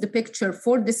draws the picture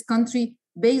for this country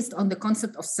based on the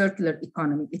concept of circular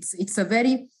economy. It's a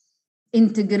very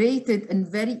integrated and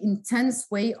very intense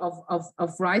way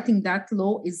of writing that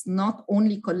law. Is not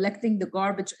only collecting the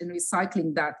garbage and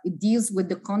recycling that, it deals with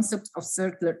the concept of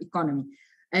circular economy.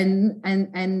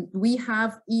 And we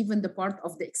have even the part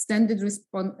of the extended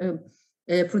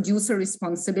producer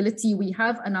responsibility. We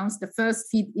have announced the first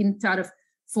feed-in tariff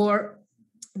for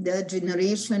the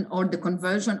generation or the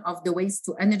conversion of the waste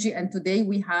to energy. And today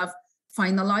we have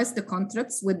finalized the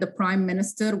contracts with the Prime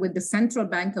Minister, with the Central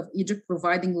Bank of Egypt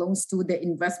providing loans to the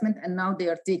investment. And now they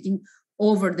are taking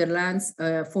over the lands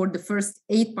for the first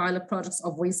 8 pilot projects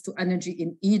of waste to energy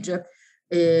in Egypt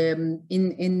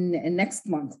in next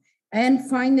month. And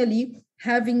finally,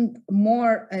 having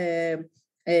more,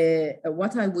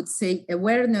 what I would say,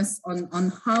 awareness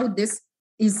on how this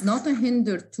is not a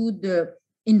hinder to the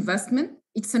investment,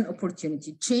 it's an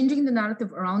opportunity. Changing the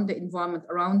narrative around the environment,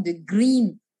 around the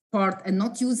green part, and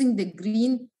not using the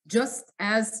green just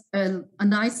as a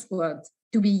nice word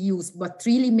to be used, but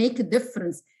really make a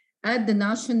difference at the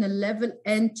national level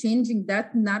and changing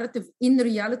that narrative in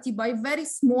reality by very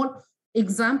small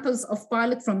examples of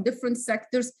pilot from different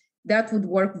sectors that would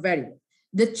work very well.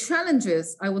 The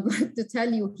challenges I would like to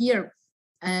tell you here,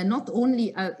 not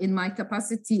only in my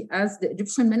capacity as the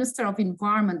Egyptian Minister of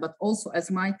Environment, but also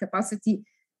as my capacity,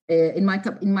 in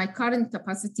my current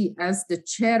capacity as the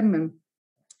chairman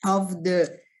of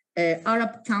the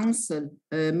Arab Council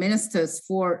Ministers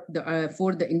for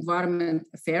the Environment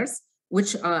Affairs,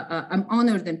 which I'm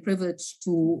honored and privileged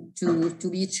to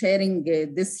be chairing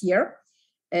this year.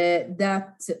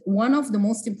 That one of the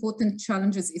most important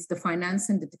challenges is the finance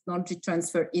and the technology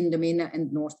transfer in the MENA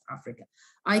and North Africa.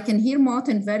 I can hear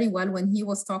Martin very well when he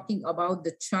was talking about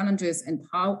the challenges and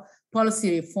how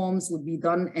policy reforms would be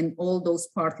done and all those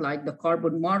parts like the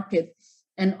carbon market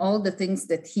and all the things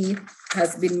that he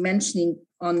has been mentioning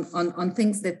on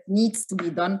things that needs to be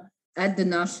done at the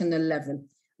national level.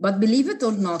 But believe it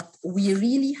or not, we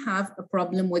really have a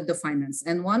problem with the finance.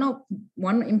 And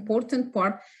one important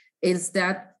part is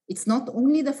that it's not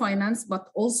only the finance, but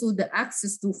also the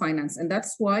access to finance. And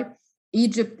that's why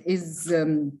Egypt is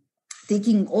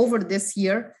taking over this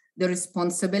year the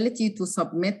responsibility to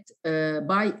submit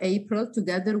by April,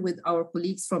 together with our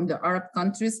colleagues from the Arab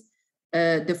countries,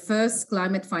 the first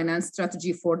climate finance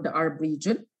strategy for the Arab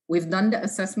region. We've done the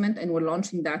assessment and we're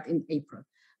launching that in April.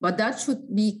 But that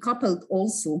should be coupled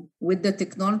also with the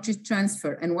technology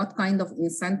transfer and what kind of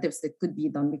incentives that could be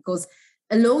done, because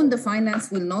alone the finance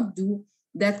will not do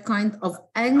that kind of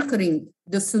anchoring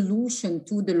the solution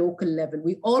to the local level.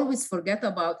 We always forget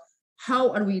about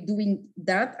how are we doing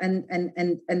that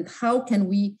and how can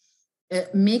we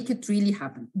make it really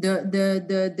happen.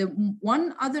 The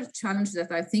one other challenge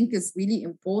that I think is really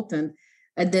important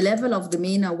at the level of the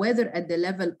MENA, whether at the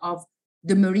level of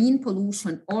the marine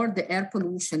pollution or the air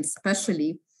pollution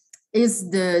especially, is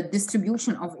the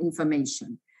distribution of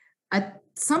information. At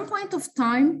some point of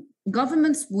time,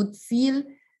 governments would feel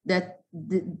that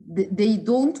they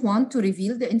don't want to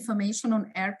reveal the information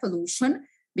on air pollution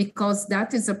because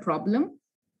that is a problem.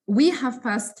 We have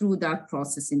passed through that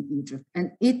process in Egypt,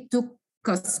 and it took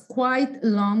us quite a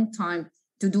long time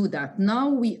to do that. Now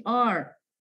we are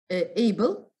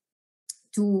able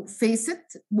to face it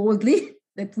boldly,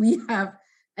 that we have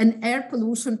an air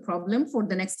pollution problem for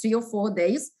the next 3 or 4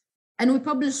 days. And we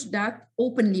publish that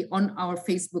openly on our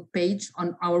Facebook page,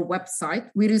 on our website.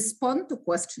 We respond to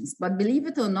questions, but believe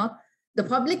it or not, the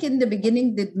public in the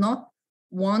beginning did not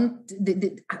want,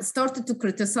 they started to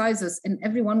criticize us, and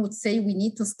everyone would say we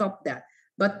need to stop that.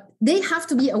 But they have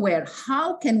to be aware,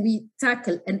 how can we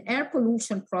tackle an air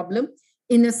pollution problem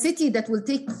in a city that will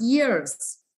take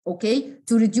years, okay,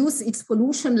 to reduce its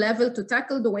pollution level, to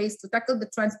tackle the waste, to tackle the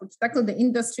transport, to tackle the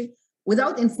industry,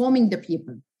 without informing the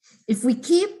people. If we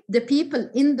keep the people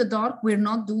in the dark, we're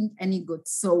not doing any good.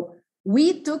 So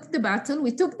we took the battle,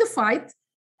 we took the fight,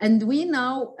 and we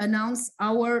now announce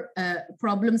our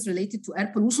problems related to air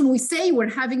pollution. We say we're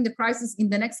having the crisis in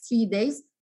the next 3 days.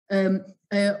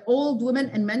 Old women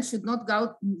and men should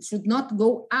not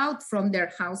go out from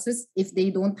their houses if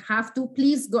they don't have to.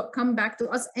 Please come back to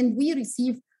us. And we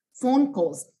receive phone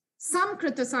calls. Some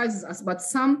criticizes us, but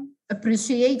some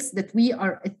appreciates that we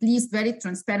are at least very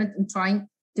transparent in trying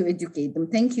to educate them.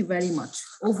 Thank you very much.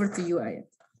 Over to you, Ayat.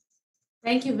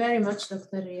 Thank you very much,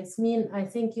 Dr. Yasmin. I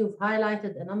think you've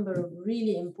highlighted a number of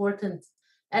really important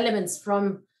elements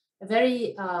from a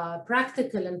very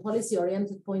practical and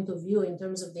policy-oriented point of view in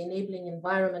terms of the enabling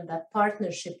environment, that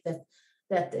partnership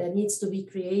that needs to be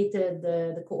created,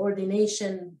 the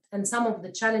coordination, and some of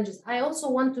the challenges. I also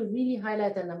want to really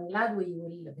highlight, and I'm glad we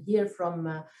will hear from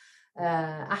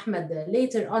Ahmed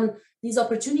later on, these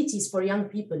opportunities for young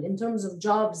people in terms of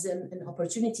jobs and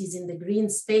opportunities in the green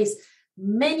space.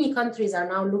 Many countries are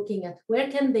now looking at where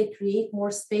can they create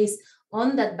more space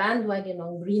on that bandwagon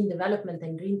on green development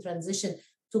and green transition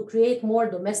to create more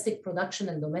domestic production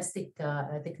and domestic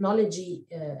technology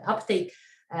uptake.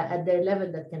 at their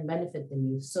level that can benefit the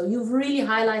youth. So you've really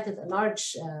highlighted a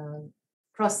large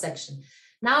cross-section.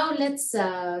 Now let's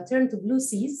turn to Blue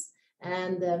Seas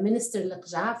and Minister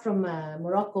Liqja from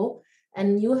Morocco.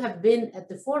 And you have been at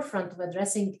the forefront of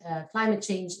addressing climate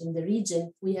change in the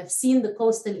region. We have seen the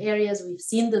coastal areas, we've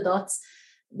seen the dots.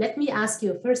 Let me ask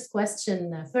you a first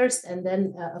question first, and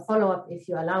then a follow-up, if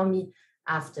you allow me,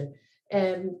 after.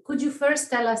 Could you first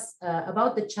tell us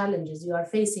about the challenges you are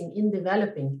facing in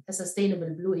developing a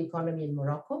sustainable blue economy in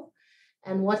Morocco?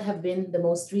 And what have been the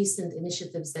most recent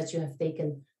initiatives that you have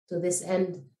taken to this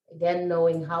end, again,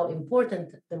 knowing how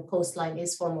important the coastline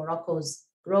is for Morocco's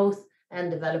growth and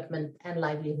development and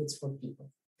livelihoods for people?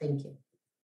 Thank you.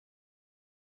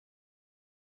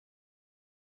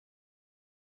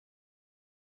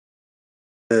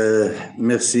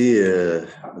 Merci,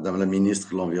 Madame la Ministre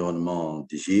de l'Environnement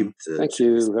d'Égypte. Thank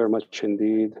you very much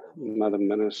indeed, Madam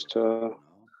Minister,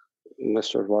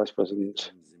 Mr. Vice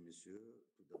President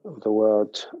of the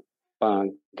World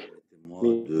Bank,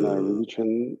 MENA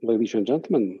region, ladies and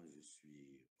gentlemen.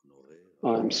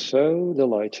 I'm so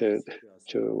delighted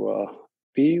to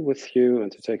be with you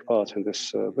and to take part in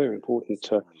this very important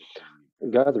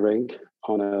gathering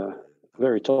on a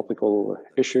very topical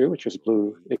issue, which is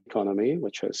blue economy,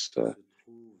 which is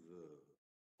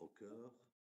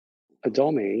a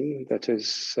domain that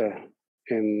is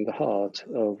in the heart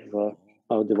of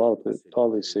our development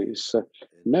policies,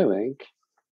 knowing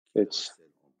its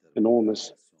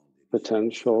enormous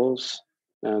potentials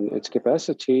and its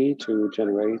capacity to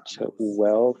generate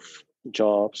wealth,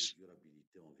 jobs,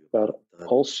 but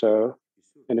also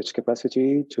in its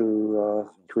capacity to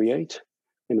create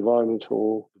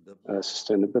environmental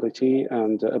sustainability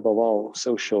and, above all,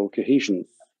 social cohesion.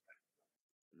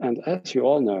 And as you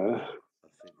all know,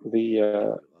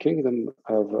 the Kingdom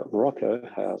of Morocco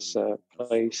has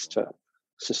placed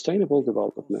sustainable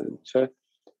development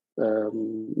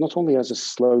not only as a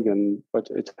slogan, but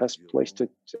it has placed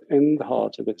it in the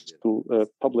heart of its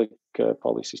public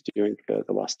policies during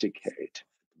the last decade.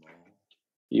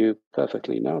 You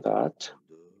perfectly know that.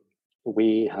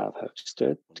 We have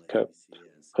hosted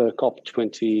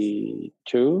COP22.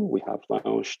 We have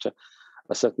launched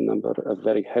a certain number of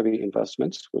very heavy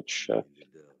investments, which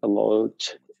allowed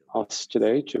us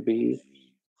today to be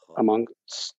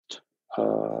amongst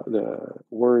the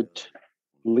world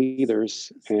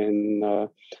leaders in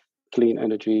clean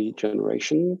energy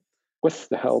generation. With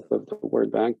the help of the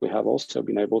World Bank, we have also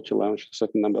been able to launch a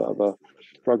certain number of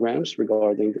programs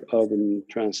regarding urban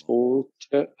transport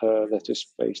that is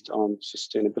based on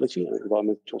sustainability and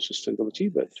environmental sustainability,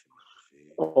 but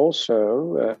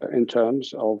also in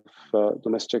terms of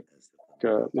domestic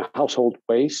household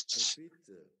wastes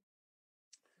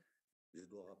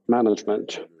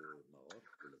management.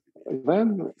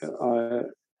 Then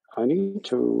I need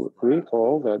to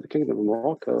recall that the Kingdom of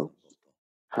Morocco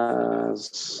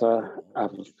has a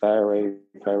very,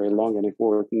 very long and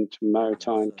important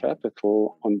maritime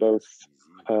capital on both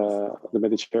the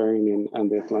Mediterranean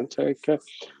and the Atlantic.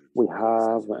 We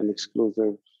have an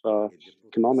exclusive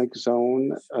economic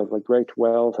zone of a great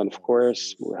wealth, and of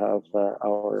course, we have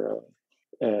our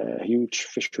huge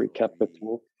fishery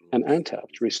capital and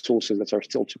untapped resources that are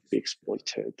still to be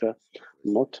exploited.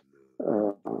 Not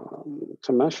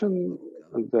to mention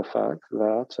the fact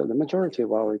that the majority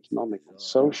of our economic and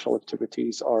social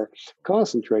activities are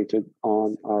concentrated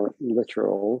on our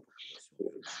littoral.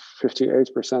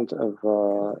 58% of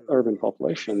urban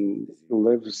population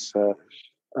lives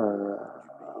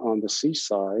on the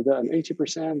seaside, and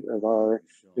 80% of our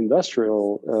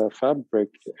industrial fabric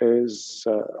is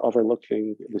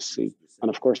overlooking the sea. And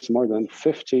of course, more than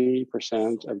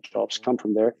 50% of jobs come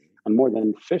from there, and more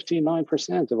than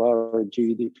 59% of our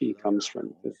GDP comes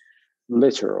from the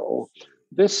littoral.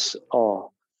 This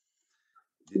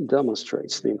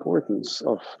demonstrates the importance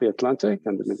of the Atlantic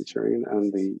and the Mediterranean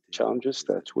and the challenges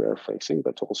that we are facing,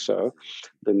 but also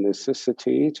the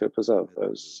necessity to preserve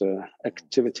those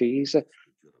activities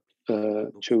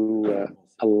to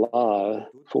allow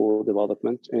for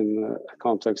development in a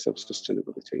context of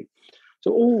sustainability.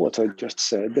 So all what I just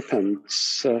said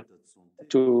depends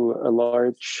to a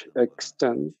large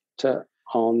extent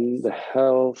on the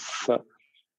health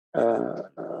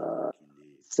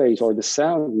state or the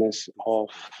soundness of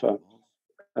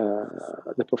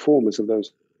the performance of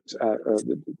those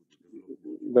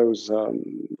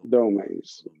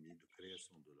domains,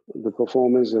 the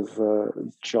performance of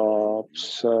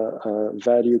jobs,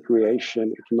 value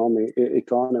creation,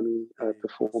 economy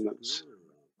performance.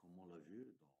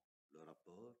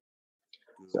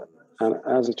 And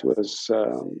as it was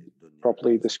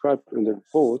properly described in the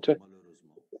report,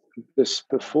 this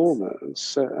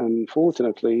performance,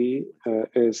 unfortunately,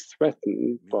 is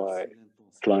threatened by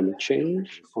climate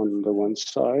change on the one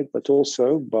side, but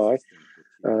also by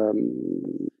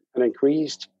an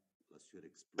increased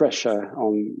pressure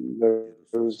on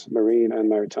those marine and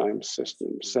maritime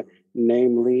systems,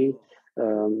 namely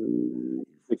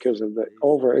because of the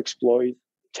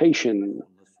overexploitation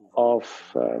of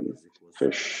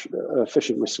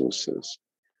fishing resources.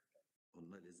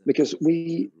 Because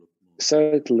we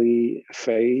certainly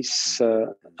face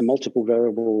multiple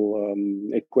variable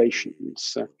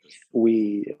equations.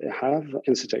 We have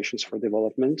incitations for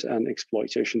development and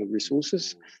exploitation of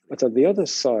resources, but on the other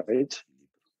side,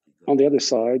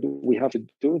 we have to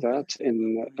do that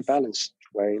in a balanced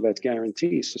way that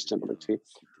guarantees sustainability.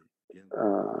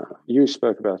 You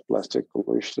spoke about plastic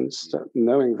pollutions,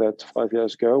 knowing that 5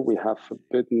 years ago we have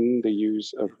forbidden the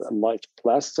use of light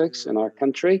plastics in our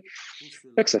country,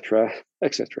 etc.,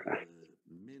 etc.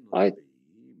 I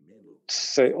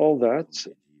say all that,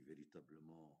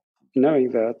 knowing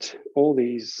that all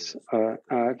these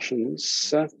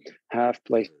actions have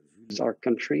placed our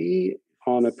country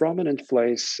on a prominent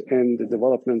place in the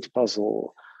development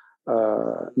puzzle,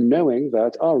 knowing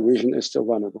that our region is still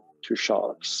vulnerable to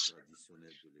shocks.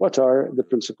 What are the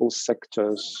principal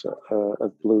sectors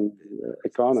of blue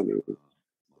economy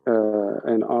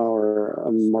in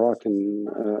our Moroccan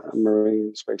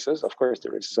marine spaces? Of course,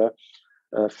 there is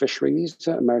fisheries,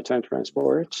 maritime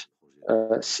transport,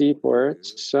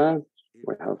 seaports.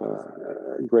 We have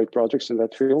great projects in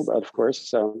that field, but of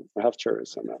course, we have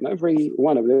tourism. And every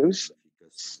one of those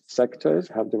sectors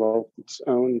have developed its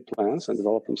own plans and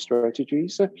development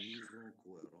strategies,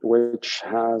 which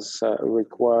has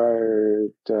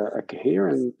required a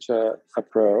coherent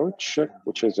approach,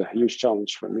 which is a huge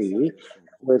challenge for me,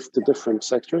 with the different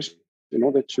sectors in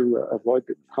order to avoid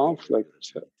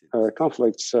conflicts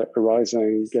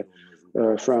arising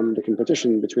from the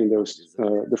competition between those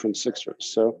different sectors.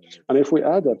 So, and if we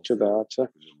add up to that,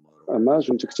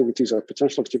 emergent activities or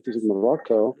potential activities in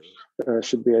Morocco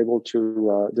should be able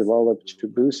to develop to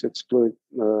boost its blue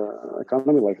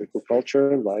economy, like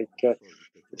agriculture, like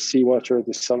seawater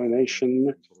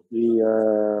desalination, the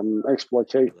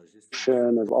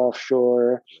exploitation of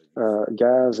offshore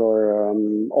gas or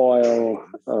oil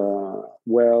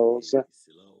wells.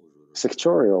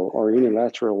 Sectorial or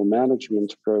unilateral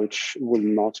management approach will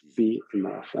not be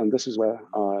enough. And this is where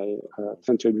I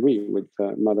tend to agree with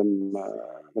Madam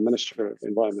the Minister of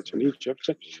Environment in Egypt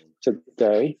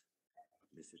today.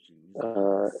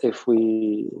 If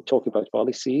we talk about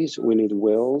policies, we need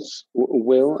will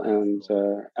and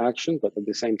action, but at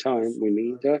the same time, we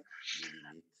need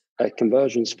a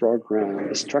convergence program,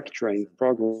 a structuring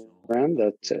program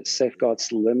that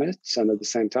safeguards limits and at the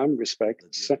same time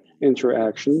respects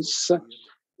interactions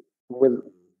with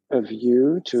a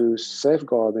view to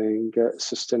safeguarding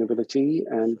sustainability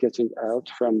and getting out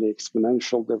from the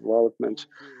exponential development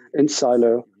in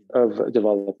silo of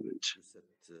development.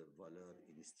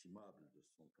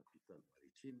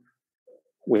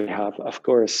 We have, of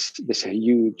course, this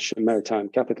huge maritime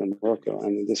capital in Morocco,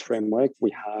 and in this framework,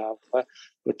 we have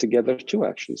put together two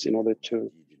actions in order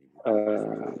to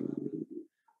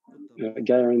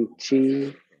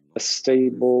guarantee a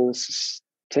stable,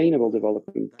 sustainable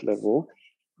development level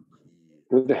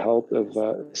with the help of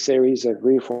a series of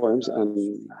reforms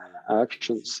and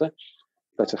actions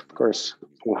that, of course,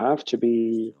 will have to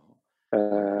be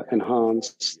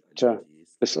enhanced.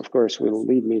 This, of course, will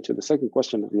lead me to the second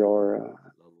question of your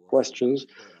questions.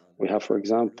 We have, for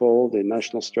example, the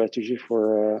National Strategy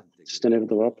for Sustainable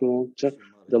Development,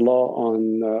 the law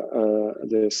on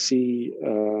the sea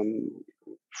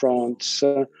fronts,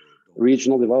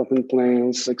 regional development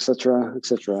plans, etc.,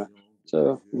 etc.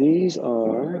 So these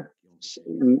are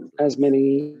as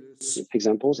many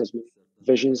examples, as many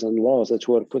visions and laws that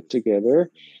were put together,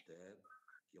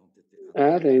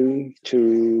 adding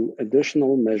to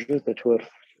additional measures that were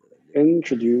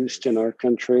introduced in our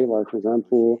country, like, for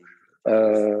example,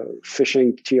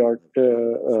 fishing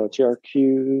TRQs,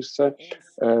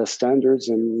 standards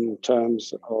in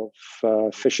terms of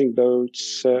fishing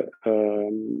boats,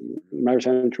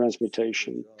 maritime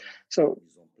transportation. So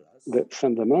the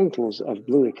fundamentals of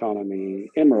blue economy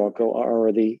in Morocco are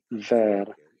already there.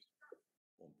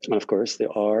 And of course,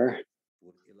 there are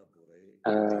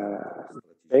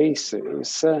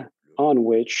bases on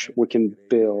which we can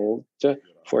build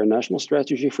for a national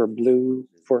strategy for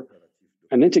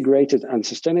an integrated and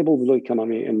sustainable blue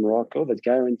economy in Morocco that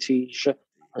guarantees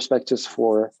perspectives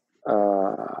for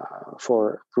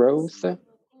growth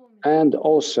and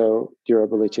also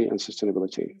durability and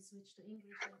sustainability.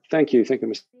 Thank you,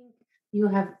 Mr. You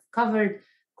have covered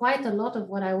quite a lot of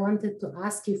what I wanted to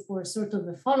ask you for sort of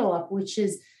a follow-up, which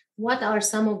is what are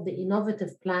some of the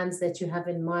innovative plans that you have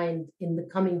in mind in the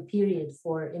coming period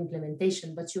for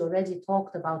implementation? But you already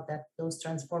talked about that, those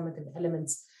transformative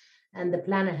elements and the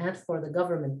plan ahead for the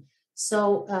government. So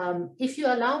if you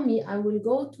allow me, I will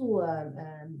go to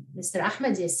Mr.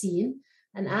 Ahmed Yassin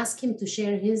and ask him to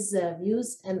share his views,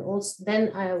 and also then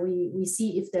we see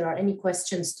if there are any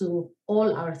questions to all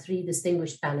our three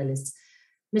distinguished panelists.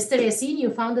 Mr. Yassin, you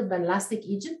founded Banlastic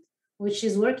Egypt, which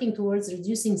is working towards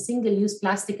reducing single-use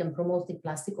plastic and promoting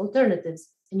plastic alternatives.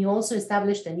 And you also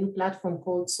established a new platform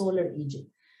called Solar Egypt,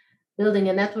 building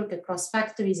a network across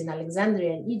factories in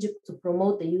Alexandria and Egypt to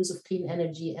promote the use of clean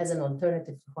energy as an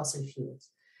alternative to fossil fuels.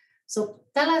 So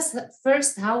tell us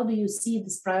first, how do you see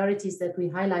these priorities that we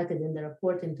highlighted in the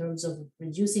report in terms of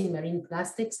reducing marine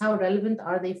plastics? How relevant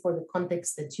are they for the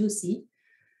context that you see?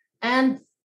 And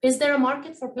is there a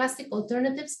market for plastic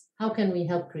alternatives? How can we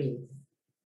help create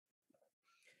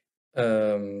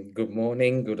them? Good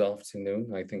morning, good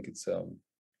afternoon. I think it's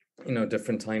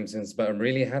different time zones, but I'm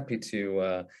really happy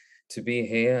to be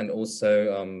here, and also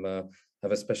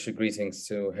have a special greetings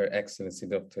to Her Excellency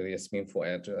Dr. Yasmin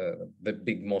Fouad, the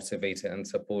big motivator and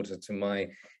supporter to my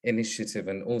initiative,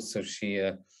 and also she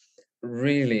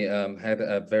really had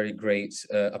a very great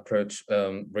approach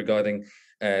regarding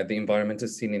the environmental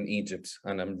scene in Egypt,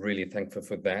 and I'm really thankful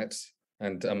for that.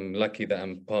 And I'm lucky that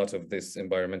I'm part of this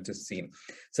environmental scene.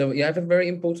 So yeah, I have a very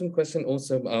important question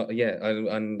also.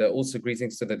 And also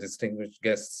greetings to the distinguished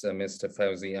guests, Mr.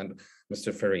 Fauzi and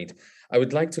Mr. Farid. I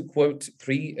would like to quote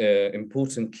three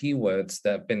important keywords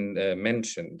that have been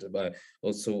mentioned.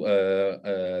 Also,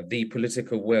 the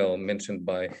political will mentioned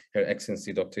by Her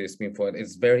Excellency Dr. Yasmin Fouad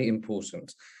is very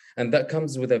important. And that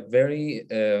comes with a very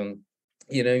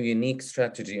unique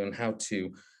strategy on how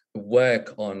to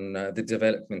work on the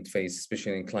development phase,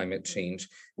 especially in climate change,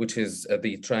 which is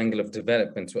the triangle of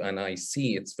development. And I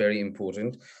see it's very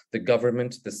important, the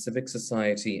government, the civic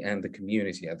society, and the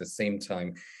community at the same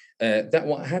time. That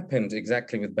what happened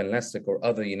exactly with Banlastic or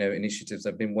other initiatives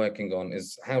I've been working on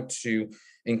is how to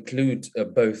include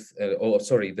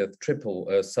the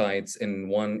triple sides in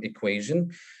one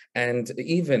equation. And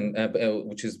even,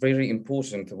 which is very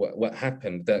important, what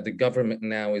happened, that the government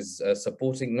now is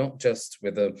supporting not just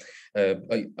with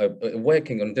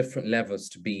working on different levels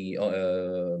to be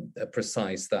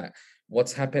precise, that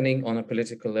what's happening on a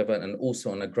political level and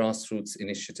also on a grassroots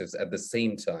initiatives at the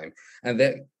same time. And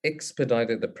that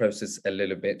expedited the process a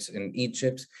little bit in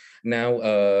Egypt.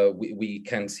 Now we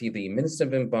can see the Minister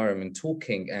of Environment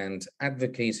talking and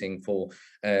advocating for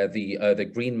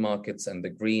the green markets and the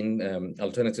green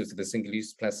alternatives to the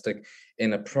single-use plastic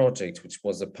in a project, which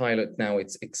was a pilot. Now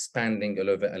it's expanding all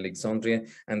over Alexandria.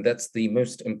 And that's the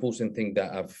most important thing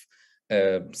that I've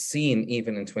seen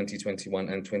even in 2021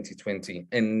 and 2020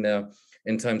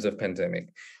 in times of pandemic.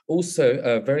 Also,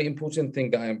 a very important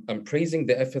thing that I'm praising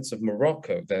the efforts of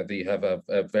Morocco, that they have a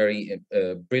very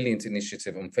brilliant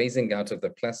initiative on phasing out of the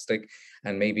plastic,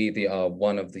 and maybe they are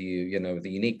one of the the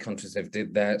unique countries that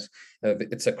did that.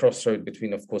 It's a crossroad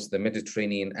between, of course, the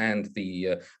Mediterranean and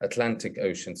the Atlantic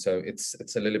Ocean, so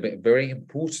it's a little bit very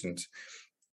important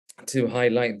to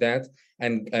highlight that,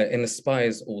 and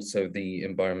inspires also the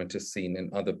environmental scene in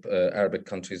other Arabic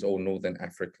countries or Northern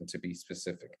Africa, to be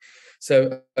specific.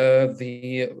 So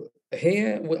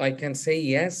here I can say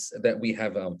yes, that we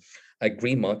have a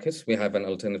green market, we have an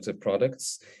alternative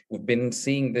products. We've been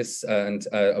seeing this, and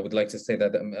I would like to say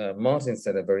that Martin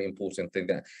said a very important thing,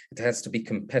 that it has to be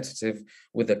competitive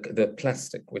with the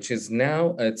plastic, which is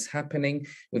now, it's happening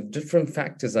with different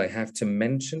factors I have to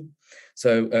mention.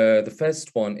 So the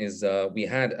first one is we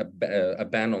had a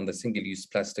ban on the single-use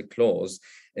plastic clause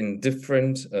in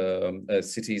different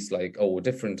cities, or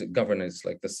different governors,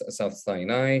 like the South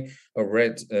Sinai or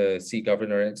Red Sea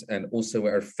Governorate, and also we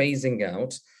are phasing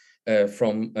out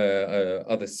from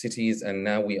other cities, and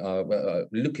now we are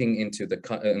looking into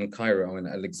in Cairo and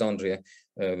Alexandria,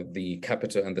 the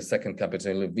capital and the second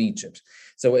capital of Egypt.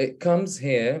 So it comes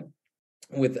here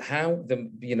with how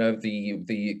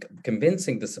the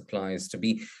convincing the suppliers to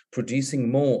be producing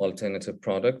more alternative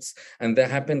products, and that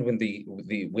happened when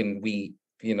we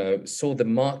saw the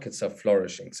markets are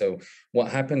flourishing. So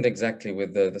what happened exactly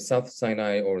with the South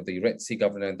Sinai or the Red Sea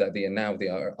Governor, that they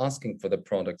are asking for the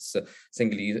products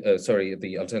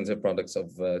the alternative products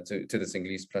of to the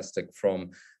single-use plastic from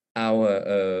our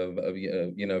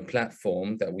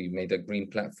platform that we made, a green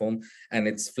platform, and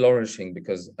it's flourishing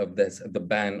because of this, the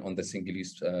ban on the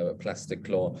single-use plastic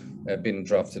law been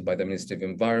drafted by the Ministry of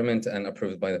Environment and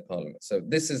approved by the Parliament. So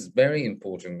this is very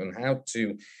important on how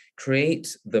to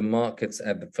create the markets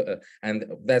at the and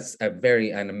that's a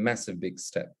massive big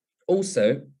step.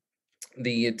 Also,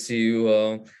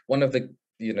 one of the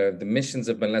the missions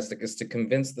of Melastic is to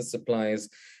convince the suppliers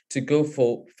to go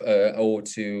for or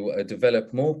to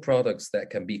develop more products that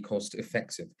can be cost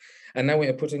effective. And now we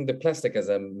are putting the plastic as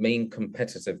a main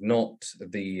competitive, not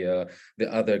the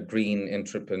other green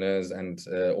entrepreneurs and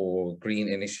or green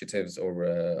initiatives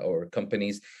or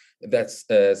companies. That's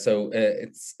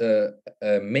it's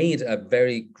made a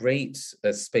very great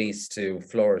space to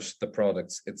flourish the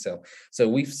products itself. So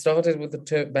we've started with the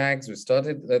tote bags, we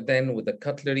started then with the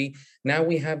cutlery. Now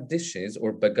we have dishes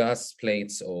or bagasse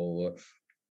plates, or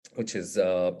which is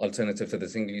alternative to the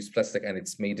single-use plastic, and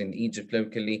it's made in Egypt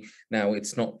locally. Now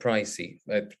it's not pricey.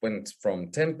 It went from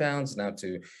 £10 now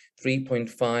to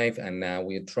 3.5, and now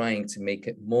we're trying to make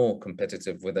it more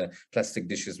competitive with the plastic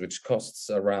dishes, which costs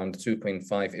around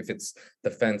 2.5 if it's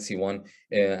the fancy one,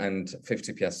 and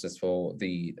 50 piastres for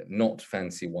the not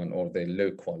fancy one or the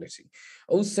low quality.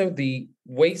 Also, the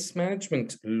waste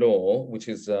management law, which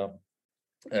is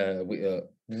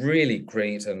really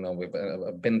great, and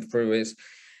we've been through it.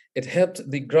 It helped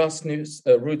the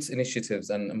grassroots initiatives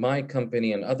and my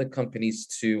company and other companies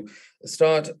to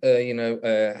start,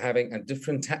 having a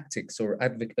different tactics or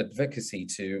advocacy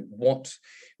to what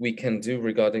we can do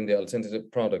regarding the alternative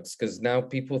products. Because now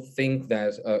people think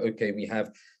that, okay, we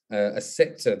have a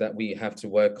sector that we have to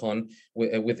work on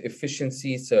with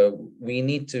efficiency. So we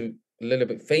need to a little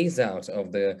bit phase out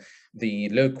of the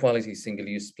low quality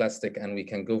single-use plastic, and we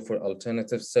can go for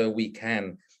alternatives so we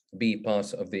can be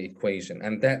part of the equation.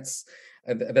 And that's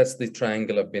the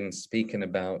triangle I've been speaking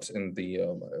about in the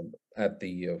at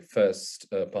the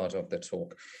first part of the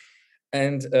talk.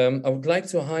 And I would like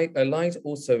to highlight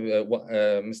also what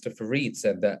Mr. Farid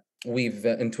said, that we've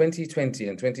in 2020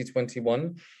 and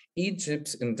 2021,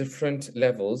 Egypt in different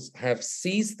levels have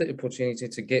seized the opportunity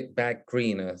to get back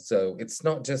greener. So it's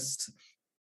not just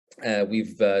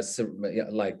we've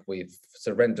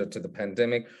surrendered to the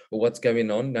pandemic or what's going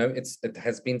on. No, it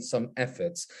has been some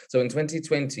efforts. So in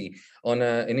 2020, on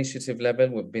an initiative level,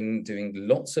 we've been doing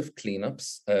lots of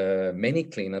cleanups, many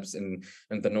cleanups in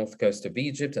the north coast of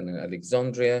Egypt and in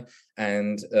Alexandria,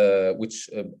 and which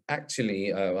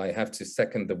actually I have to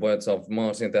second the words of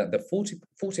Martin, that the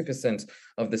 40%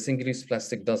 of the single-use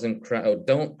plastic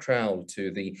don't crawl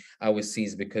to our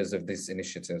seas because of these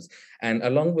initiatives. And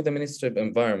along with the Ministry of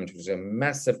Environment, which is a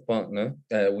massive partner,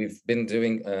 we've been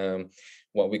doing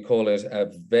what we call it a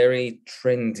very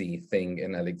trendy thing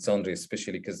in Alexandria,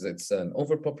 especially because it's an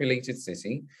overpopulated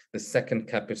city, the second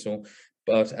capital,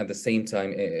 but at the same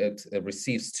time, it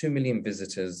receives 2 million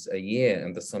visitors a year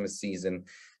in the summer season,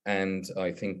 and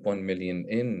I think 1 million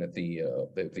in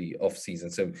the off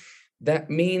season. So that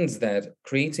means that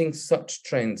creating such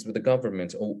trends with the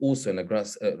government, or also in the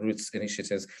grassroots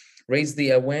initiatives, raise the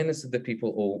awareness of the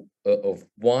people of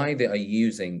why they are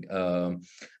using or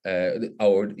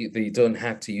they don't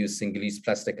have to use single-use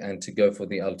plastic and to go for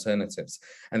the alternatives.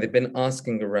 And they've been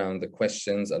asking around the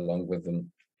questions along with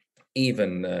them,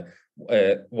 even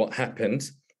what happened,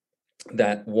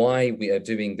 that why we are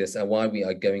doing this and why we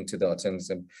are going to the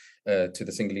alternative to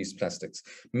the single-use plastics.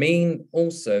 Main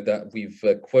also that we've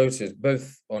quoted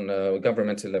both on a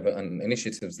governmental level and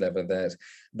initiatives level that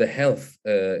the health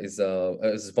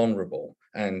is vulnerable,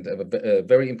 and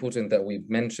very important that we've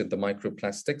mentioned the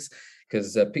microplastics,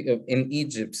 because in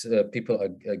Egypt people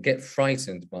get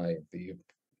frightened by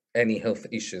any health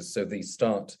issues, so they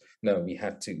start, no, we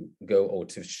have to go or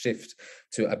to shift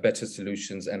to a better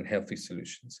solutions and healthy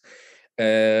solutions.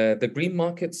 The green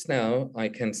markets now, I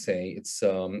can say it's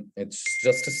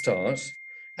just a start,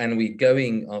 and we're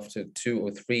going after 2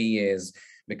 or 3 years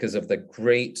because of the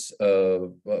great,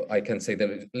 I can say,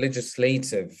 the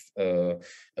legislative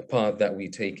path that we're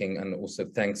taking, and also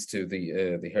thanks to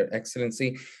Her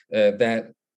Excellency,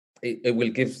 that it will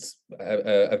give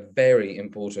a very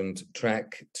important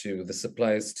track to the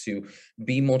suppliers to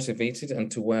be motivated and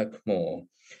to work more.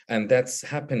 And that's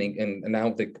happening, and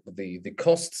now the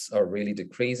costs are really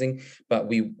decreasing, but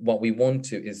what we want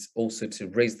to is also to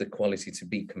raise the quality to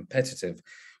be competitive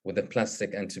with the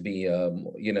plastic, and to be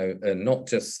not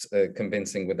just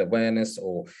convincing with awareness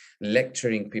or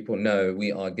lecturing people. No,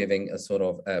 we are giving a sort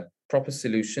of a proper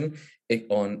solution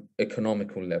on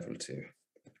economical level too.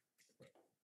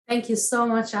 Thank you so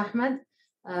much, Ahmed.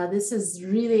 This is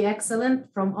really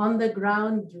excellent, from on the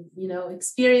ground,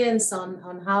 experience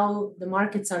on how the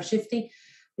markets are shifting.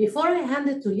 Before I hand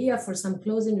it to Leah for some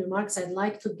closing remarks, I'd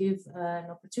like to give an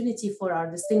opportunity for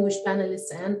our distinguished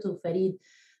panelists and to Farid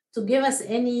to give us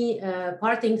any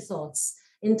parting thoughts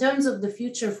in terms of the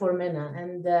future for MENA.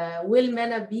 And will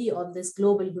MENA be on this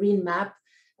global green map?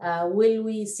 Will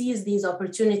we seize these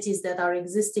opportunities that are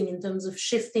existing in terms of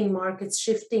shifting markets,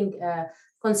 shifting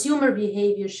consumer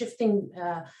behavior, shifting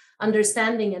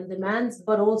understanding and demands,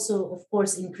 but also, of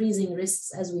course, increasing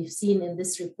risks as we've seen in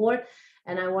this report?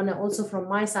 And I want to also from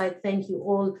my side, thank you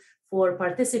all for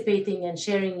participating and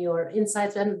sharing your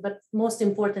insights, but most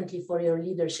importantly for your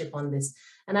leadership on this.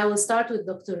 And I will start with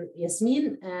Dr.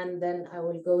 Yasmin, and then I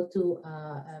will go to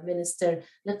Minister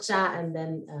Liqsha and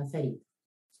then Farid.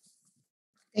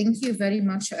 Thank you very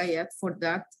much, Ayat, for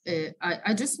that.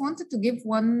 I just wanted to give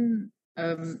one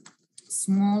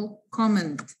small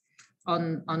comment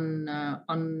on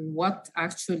what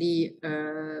actually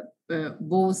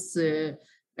both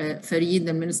Farid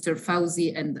and Minister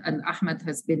Fawzi and Ahmed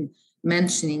has been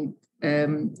mentioning,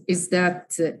 is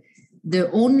that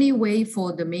the only way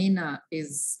for the MENA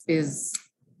is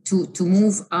to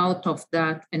move out of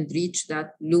that and reach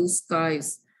that blue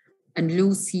skies and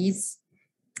blue seas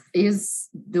is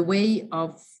the way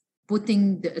of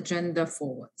putting the agenda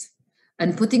forward.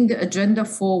 And putting the agenda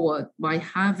forward by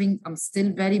having, I'm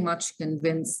still very much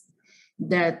convinced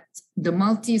that the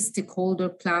multi-stakeholder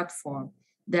platform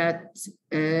that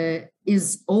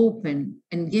is open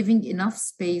and giving enough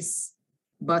space,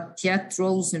 but yet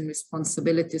roles and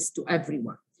responsibilities to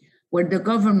everyone, where the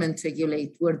government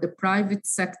regulate, where the private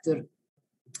sector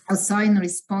assign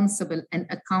responsible and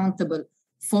accountable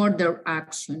for their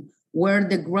action, where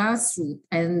the grassroots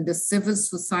and the civil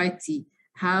society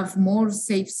have more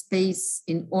safe space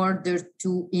in order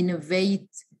to innovate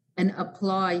and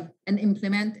apply and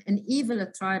implement, and even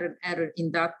a trial and error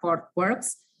in that part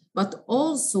works. But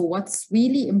also what's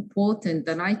really important,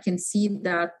 and I can see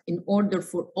that in order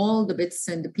for all the bits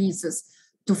and the pieces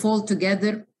to fall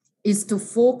together, is to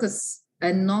focus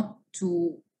and not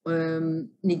to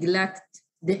neglect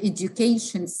the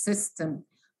education system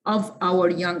of our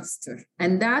youngster.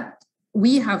 And that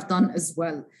we have done as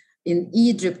well. In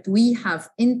Egypt, we have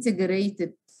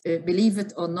integrated, believe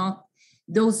it or not,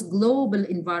 those global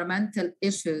environmental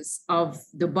issues of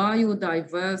the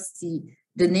biodiversity,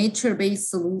 the nature-based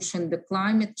solution, the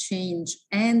climate change,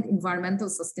 and environmental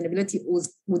sustainability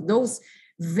with those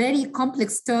very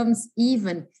complex terms,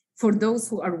 even for those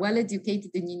who are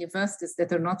well-educated in universities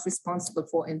that are not responsible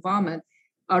for environment,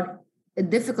 are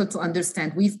difficult to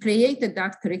understand. We've created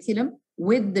that curriculum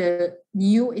with the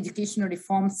new educational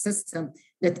reform system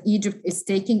that Egypt is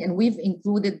taking, and we've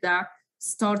included that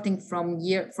starting from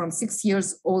 6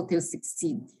 years old till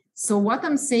 16. So what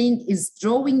I'm saying is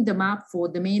drawing the map for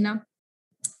the MENA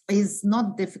is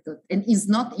not difficult and is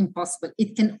not impossible.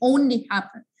 It can only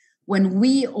happen when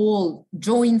we all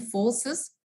join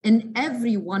forces and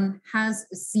everyone has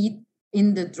a seat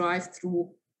in the drive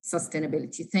through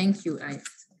sustainability. Thank you, Ayat.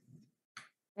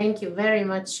 Thank you very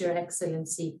much, Your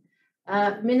Excellency.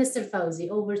 Minister Fawzi,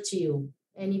 over to you.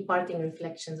 Any parting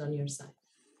reflections on your side?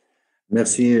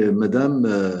 Merci, Madame.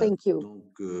 Thank you.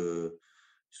 Donc,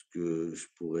 ce que je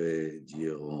pourrais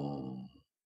dire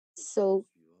So,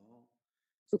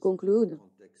 to conclude,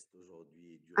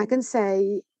 I can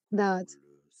say that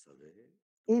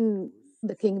in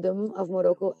the Kingdom of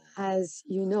Morocco, as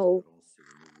you know,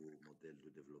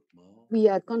 we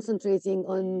are concentrating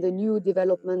on the new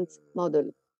development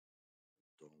model.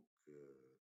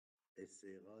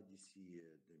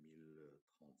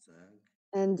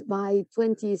 And by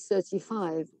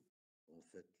 2035,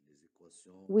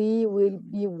 we will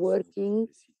be working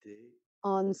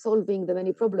on solving the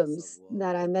many problems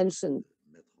that I mentioned.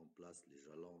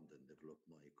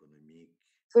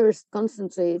 First,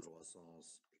 concentrate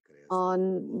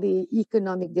on the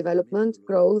economic development,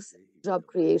 growth, job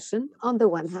creation on the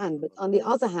one hand, but on the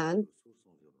other hand,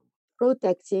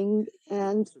 protecting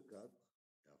and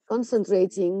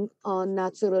concentrating on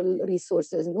natural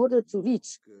resources. In order to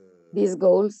reach these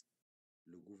goals,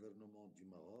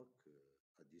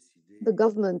 the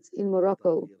government in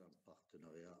Morocco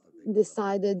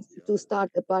decided to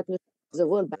start a partnership with the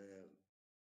World Bank.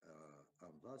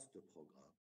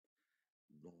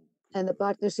 And the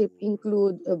partnership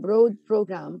includes a broad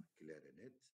program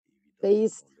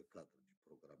based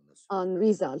on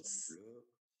results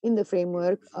in the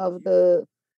framework of the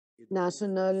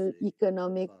National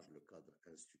Economic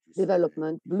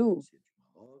Development, Blue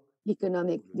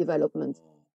Economic Development.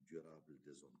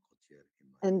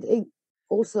 And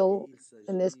also,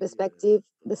 in this perspective,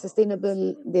 the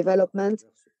sustainable development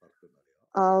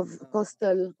of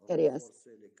coastal areas.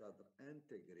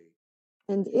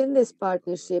 And in this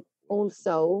partnership,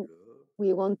 also,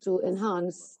 we want to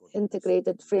enhance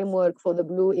integrated framework for the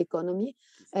blue economy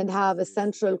and have a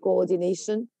central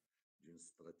coordination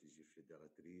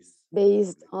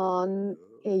based on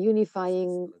a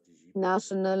unifying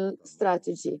national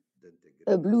strategy,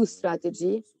 a blue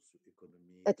strategy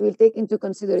that will take into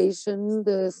consideration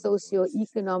the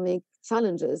socio-economic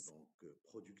challenges.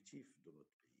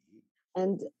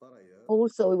 And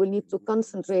also we will need to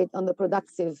concentrate on the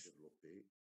productive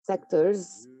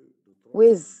sectors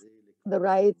with the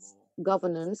right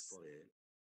governance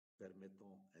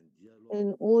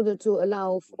in order to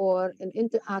allow for an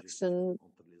interaction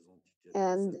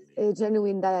and a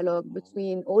genuine dialogue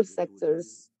between all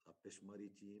sectors: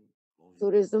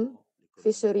 tourism,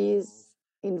 fisheries,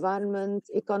 environment,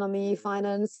 economy,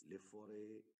 finance,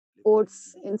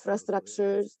 ports,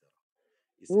 infrastructures,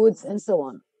 woods, and so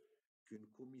on.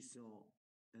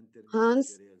 Hence,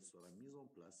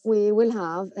 we will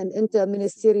have an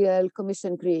interministerial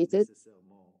commission created,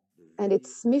 and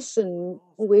its mission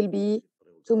will be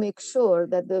to make sure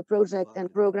that the project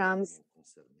and programs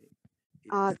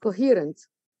are coherent.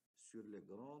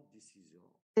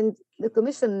 And the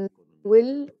commission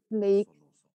will make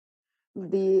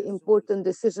the important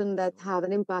decisions that have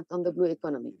an impact on the blue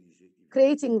economy.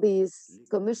 Creating this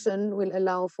commission will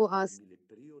allow for us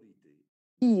to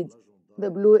lead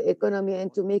the blue economy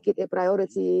and to make it a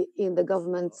priority in the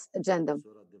government's agenda.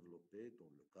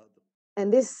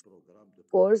 And this, of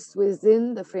course,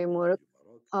 within the framework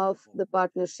of the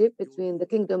partnership between the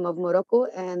Kingdom of Morocco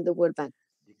and the World Bank.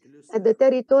 At the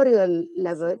territorial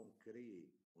level,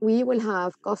 we will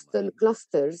have coastal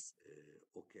clusters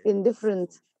in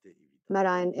different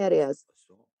marine areas.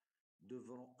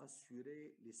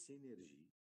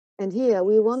 And here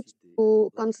we want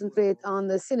to concentrate on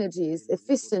the synergies,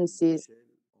 efficiencies,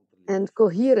 and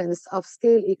coherence of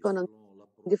scale economy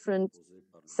in different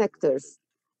sectors.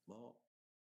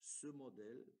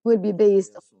 Will be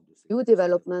based on a new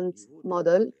development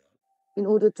model in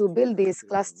order to build this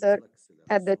cluster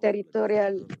at the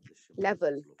territorial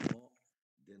level,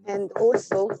 and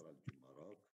also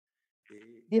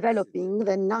developing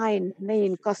the 9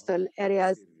 main coastal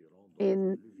areas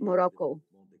in Morocco.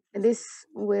 And this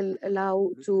will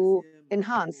allow to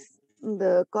enhance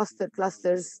the coastal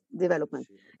clusters development.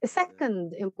 A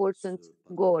second important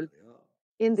goal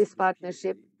in this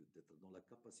partnership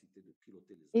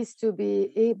is to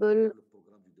be able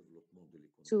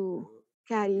to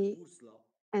carry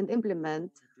and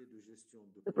implement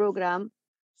the program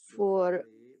for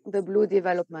the blue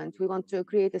development. We want to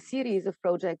create a series of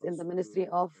projects in the Ministry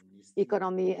of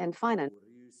Economy and Finance,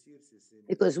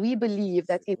 because we believe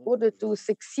that in order to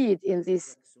succeed in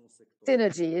these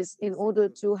synergies, in order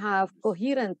to have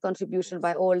coherent contribution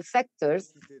by all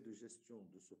sectors,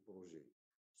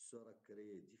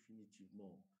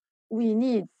 we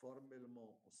need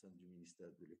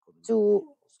to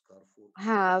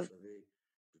have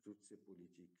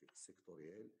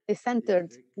a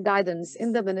centered guidance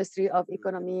in the Ministry of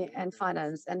Economy and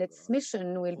Finance, and its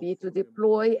mission will be to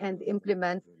deploy and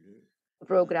implement the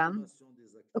program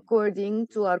according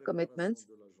to our commitments.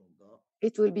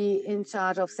 It will be in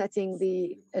charge of setting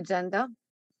the agenda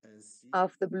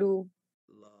of the blue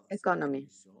economy.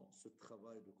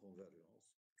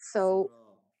 So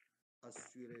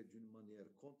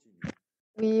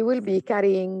we will be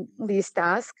carrying these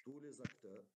tasks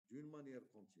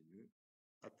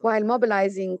while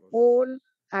mobilizing all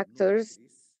actors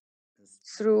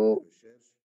through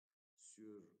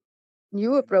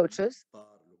new approaches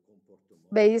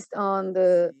based on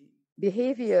the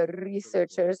behavior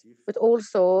researchers, but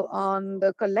also on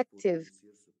the collective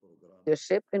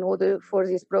leadership in order for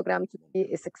this program to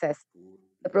be a success.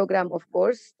 The program, of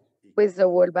course, with the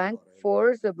World Bank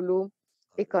for the blue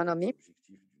economy,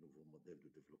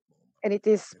 and it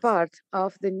is part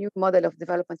of the new model of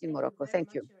development in Morocco.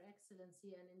 Thank you. Your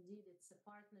Excellency, and indeed it's a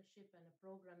partnership and a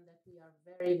program that we are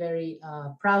very, very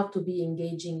proud to be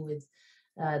engaging with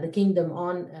the Kingdom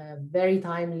on, very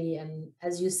timely, and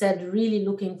as you said, really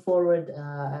looking forward,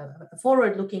 a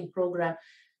forward-looking program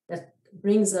that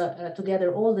brings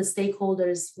together all the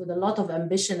stakeholders with a lot of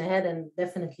ambition ahead, and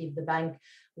definitely the bank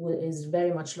is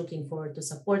very much looking forward to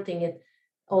supporting it.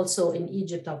 Also in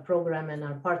Egypt, our program and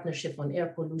our partnership on air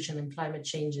pollution and climate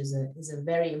change is a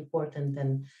very important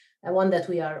and one that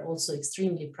we are also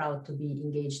extremely proud to be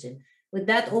engaged in. With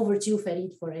that, over to you,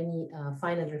 Farid, for any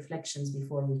final reflections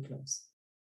before we close.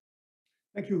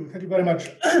 Thank you very much.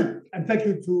 And thank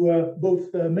you to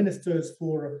both ministers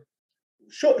for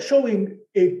showing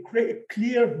a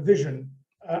clear vision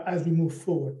as we move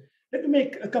forward. Let me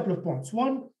make a couple of points.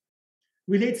 One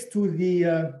relates to the,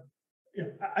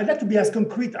 I'd like to be as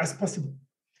concrete as possible.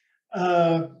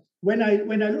 when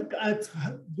I look at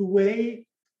the way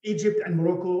Egypt and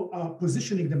Morocco are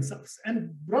positioning themselves,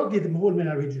 and broadly the whole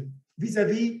MENA region,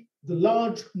 vis-a-vis the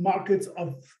large markets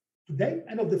of today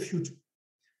and of the future.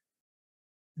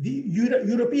 The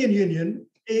European Union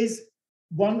is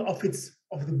one of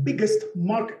the biggest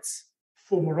markets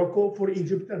for Morocco, for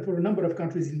Egypt, and for a number of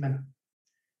countries in MENA.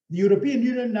 The European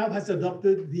Union now has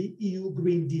adopted the EU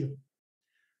Green Deal.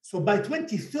 So by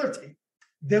 2030,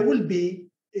 there will be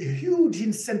a huge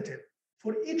incentive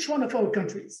for each one of our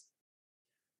countries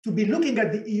to be looking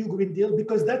at the EU Green Deal,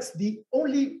 because that's the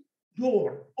only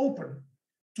door open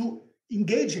to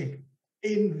engaging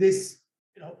in this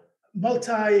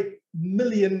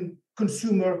multi-million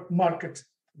consumer market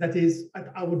that is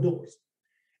at our doors.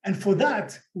 And for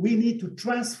that, we need to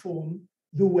transform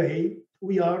the way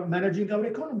we are managing our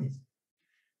economies.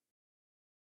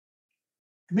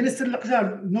 Minister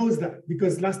Al-Aqjar knows that,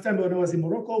 because last time when I was in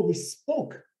Morocco, we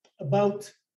spoke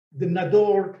about the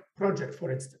Nador project,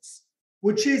 for instance,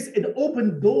 which is an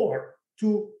open door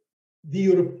to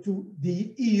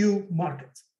the EU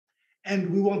market. And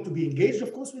we want to be engaged,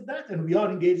 of course, with that, and we are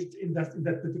engaged in that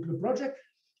particular project.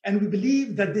 And we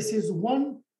believe that this is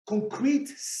one concrete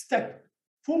step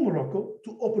for Morocco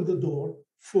to open the door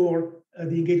for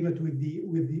the engagement with the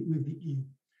EU.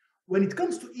 When it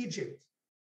comes to Egypt,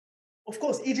 of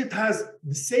course, Egypt has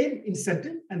the same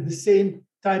incentive and the same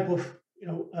type of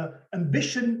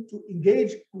ambition to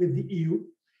engage with the EU,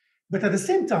 but at the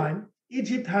same time,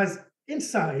 Egypt has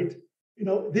inside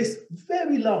this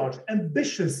very large,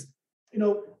 ambitious,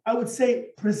 I would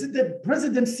say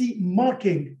presidency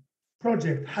marking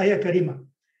project, Haya Karima.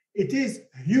 It is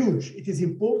huge, it is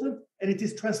important, and it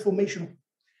is transformational.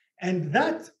 And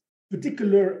that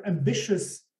particular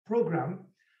ambitious program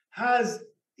has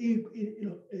in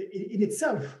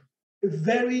itself a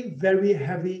very, very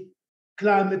heavy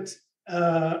climate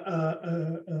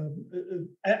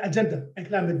agenda and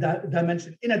climate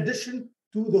dimension, in addition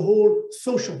to the whole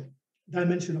social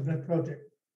dimension of that project.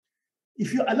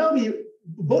 If you allow me,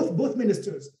 both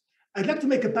ministers, I'd like to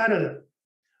make a parallel.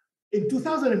 In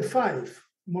 2005,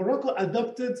 Morocco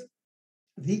adopted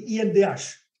the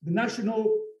ENDH, the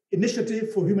National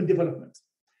Initiative for Human Development.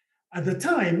 At the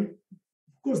time,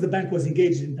 of course, the bank was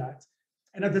engaged in that.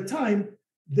 And at the time,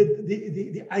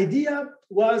 the idea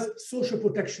was social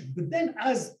protection. But then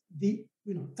as the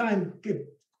time kept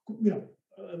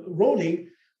rolling,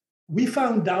 we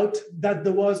found out that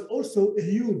there was also a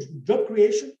huge job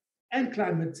creation and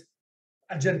climate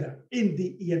agenda in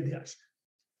the ENDH.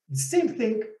 The same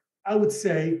thing, I would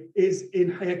say, is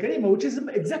in Haya Karima, which is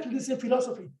exactly the same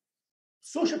philosophy.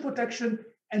 Social protection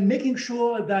and making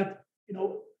sure that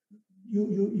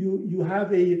you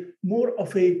have a more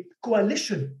of a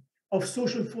coalition of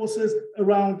social forces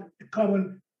around a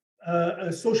common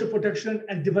social protection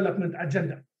and development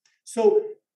agenda. So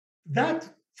that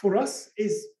for us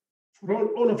is, for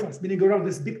all of us, meaning around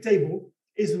this big table,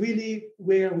 is really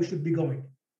where we should be going.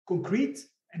 Concrete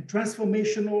and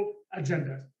transformational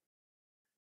agendas.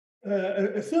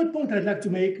 A third point I'd like to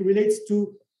make relates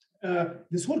to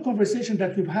this whole conversation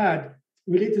that we've had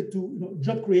related to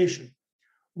job creation.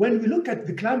 When we look at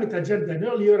the climate agenda, and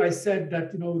earlier I said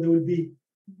that there will be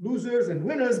losers and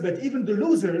winners, but even the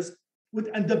losers would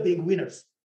end up being winners.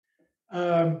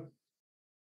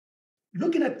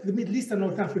 Looking at the Middle East and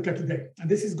North Africa today, and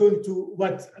this is going to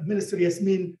what Minister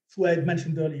Yasmin Fouad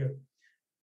mentioned earlier,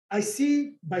 I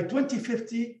see by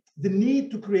 2050 the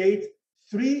need to create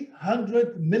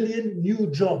 300 million new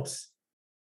jobs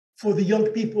for the young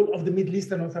people of the Middle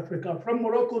East and North Africa, from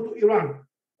Morocco to Iran,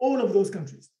 all of those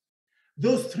countries.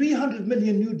 Those 300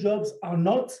 million new jobs are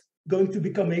not going to be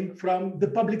coming from the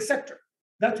public sector.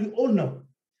 That we all know.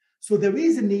 So there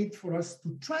is a need for us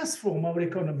to transform our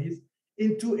economies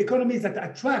into economies that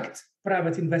attract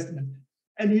private investment.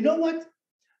 And you know what?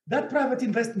 That private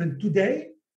investment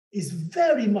today is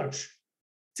very much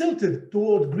tilted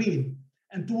toward green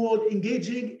and toward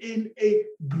engaging in a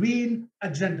green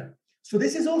agenda. So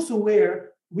this is also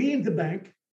where we in the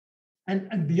bank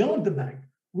and beyond the bank,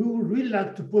 we would really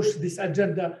like to push this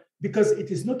agenda, because it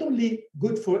is not only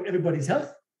good for everybody's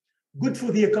health, good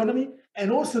for the economy,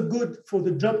 and also good for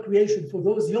the job creation for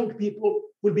those young people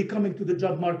who will be coming to the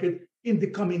job market in the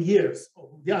coming years.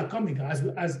 They are coming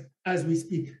as we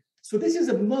speak. So this is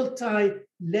a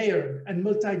multi-layered and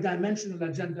multi-dimensional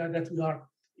agenda that we are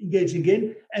engaging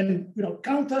in. And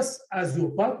count us as your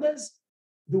partners,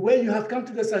 the way you have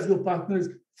counted us as your partners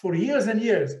for years and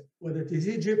years, whether it is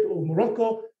Egypt or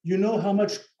Morocco. You know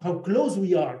how close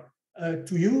we are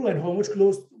to you and how much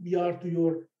close we are to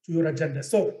your agenda.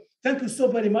 So thank you so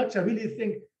very much. I really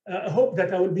think, I hope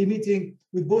that I will be meeting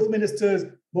with both ministers,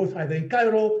 both either in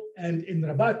Cairo and in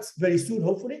Rabat very soon,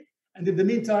 hopefully. And in the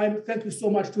meantime, thank you so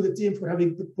much to the team for having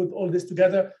put all this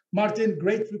together. Martin,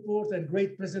 great report and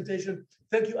great presentation.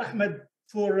 Thank you, Ahmed,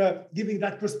 for giving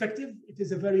that perspective. It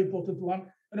is a very important one.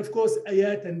 And of course,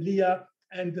 Ayat and Leah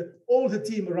and all the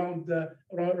team around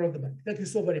the bank. Thank you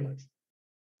so very much.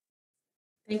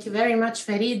 Thank you very much,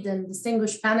 Farid and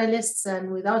distinguished panelists.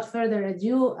 And without further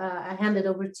ado, I hand it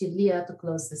over to Leah to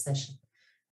close the session.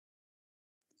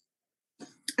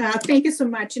 Thank you so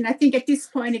much. And I think at this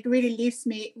point, it really leaves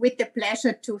me with the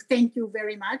pleasure to thank you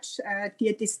very much,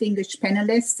 dear distinguished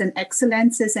panelists and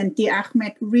excellences, and dear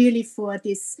Ahmed, really for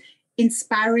this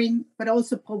inspiring but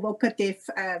also provocative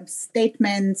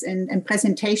statements and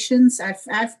presentations.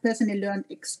 I've personally learned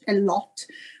a lot,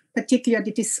 particularly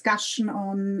the discussion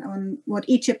on what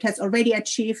Egypt has already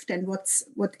achieved and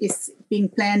what is being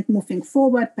planned moving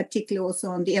forward, particularly also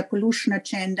on the air pollution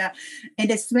agenda, and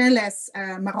as well as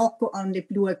Morocco on the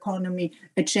blue economy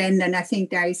agenda. And I think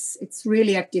it's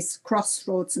really at this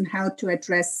crossroads on how to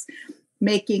address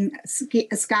making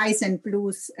skies and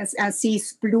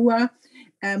seas bluer,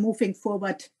 moving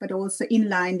forward, but also in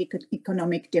line with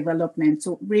economic development.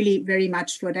 So really very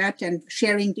much for that, and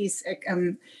sharing these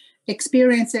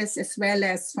experiences as well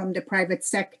as from the private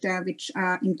sector, which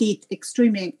are indeed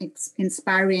extremely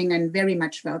inspiring and very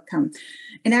much welcome.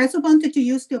 And I also wanted to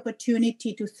use the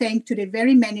opportunity to thank to the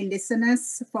very many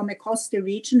listeners from across the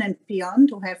region and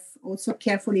beyond who have also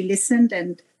carefully listened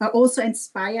and are also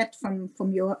inspired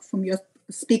from your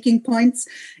speaking points,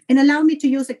 and allow me to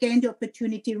use again the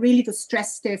opportunity really to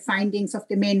stress the findings of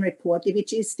the main report,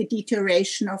 which is the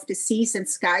deterioration of the seas and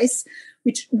skies,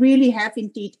 which really have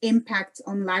indeed impacts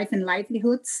on life and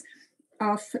livelihoods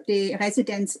of the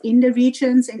residents in the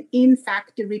regions. And in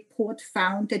fact, the report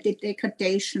found that the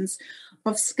degradations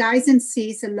of skies and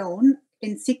seas alone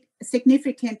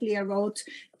significantly erode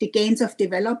the gains of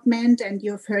development. And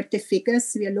you've heard the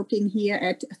figures. We are looking here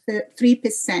at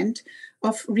 3%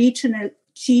 of regional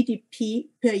GDP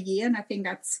per year, and I think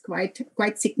that's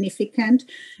quite significant.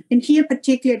 And here,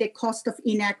 particularly, the cost of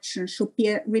inaction should be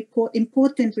an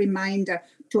important reminder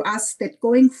to us that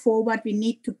going forward, we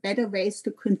need to better ways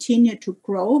to continue to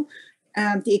grow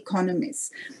the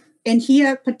economies. And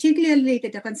here, particularly the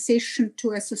transition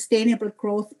to a sustainable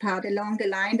growth path along the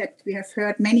line that we have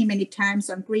heard many, many times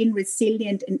on green,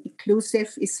 resilient, and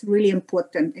inclusive is really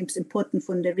important. It's important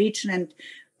for the region, and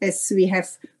as we have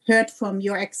heard from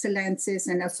your excellencies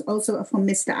and also from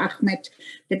Mr. Ahmed,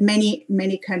 that many,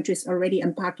 many countries are already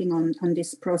embarking on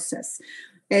this process.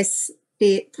 As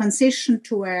the transition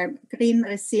to a green,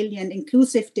 resilient,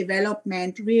 inclusive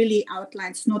development really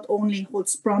outlines not only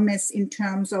holds promise in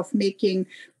terms of making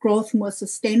growth more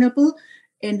sustainable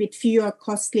and with fewer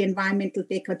costly environmental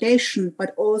degradation,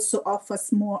 but also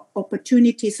offers more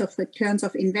opportunities of returns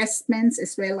of investments,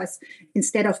 as well as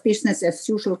instead of business as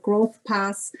usual growth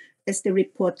paths, as the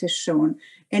report has shown.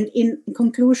 And in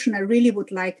conclusion, I really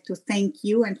would like to thank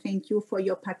you and thank you for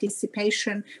your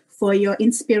participation, for your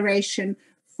inspiration,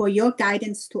 for your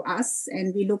guidance to us.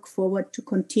 And we look forward to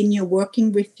continue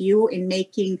working with you in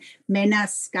making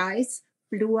MENA's skies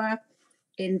bluer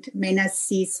and MENA's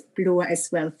seas bluer as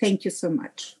well. Thank you so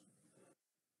much.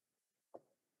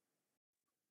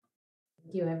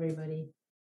 Thank you, everybody.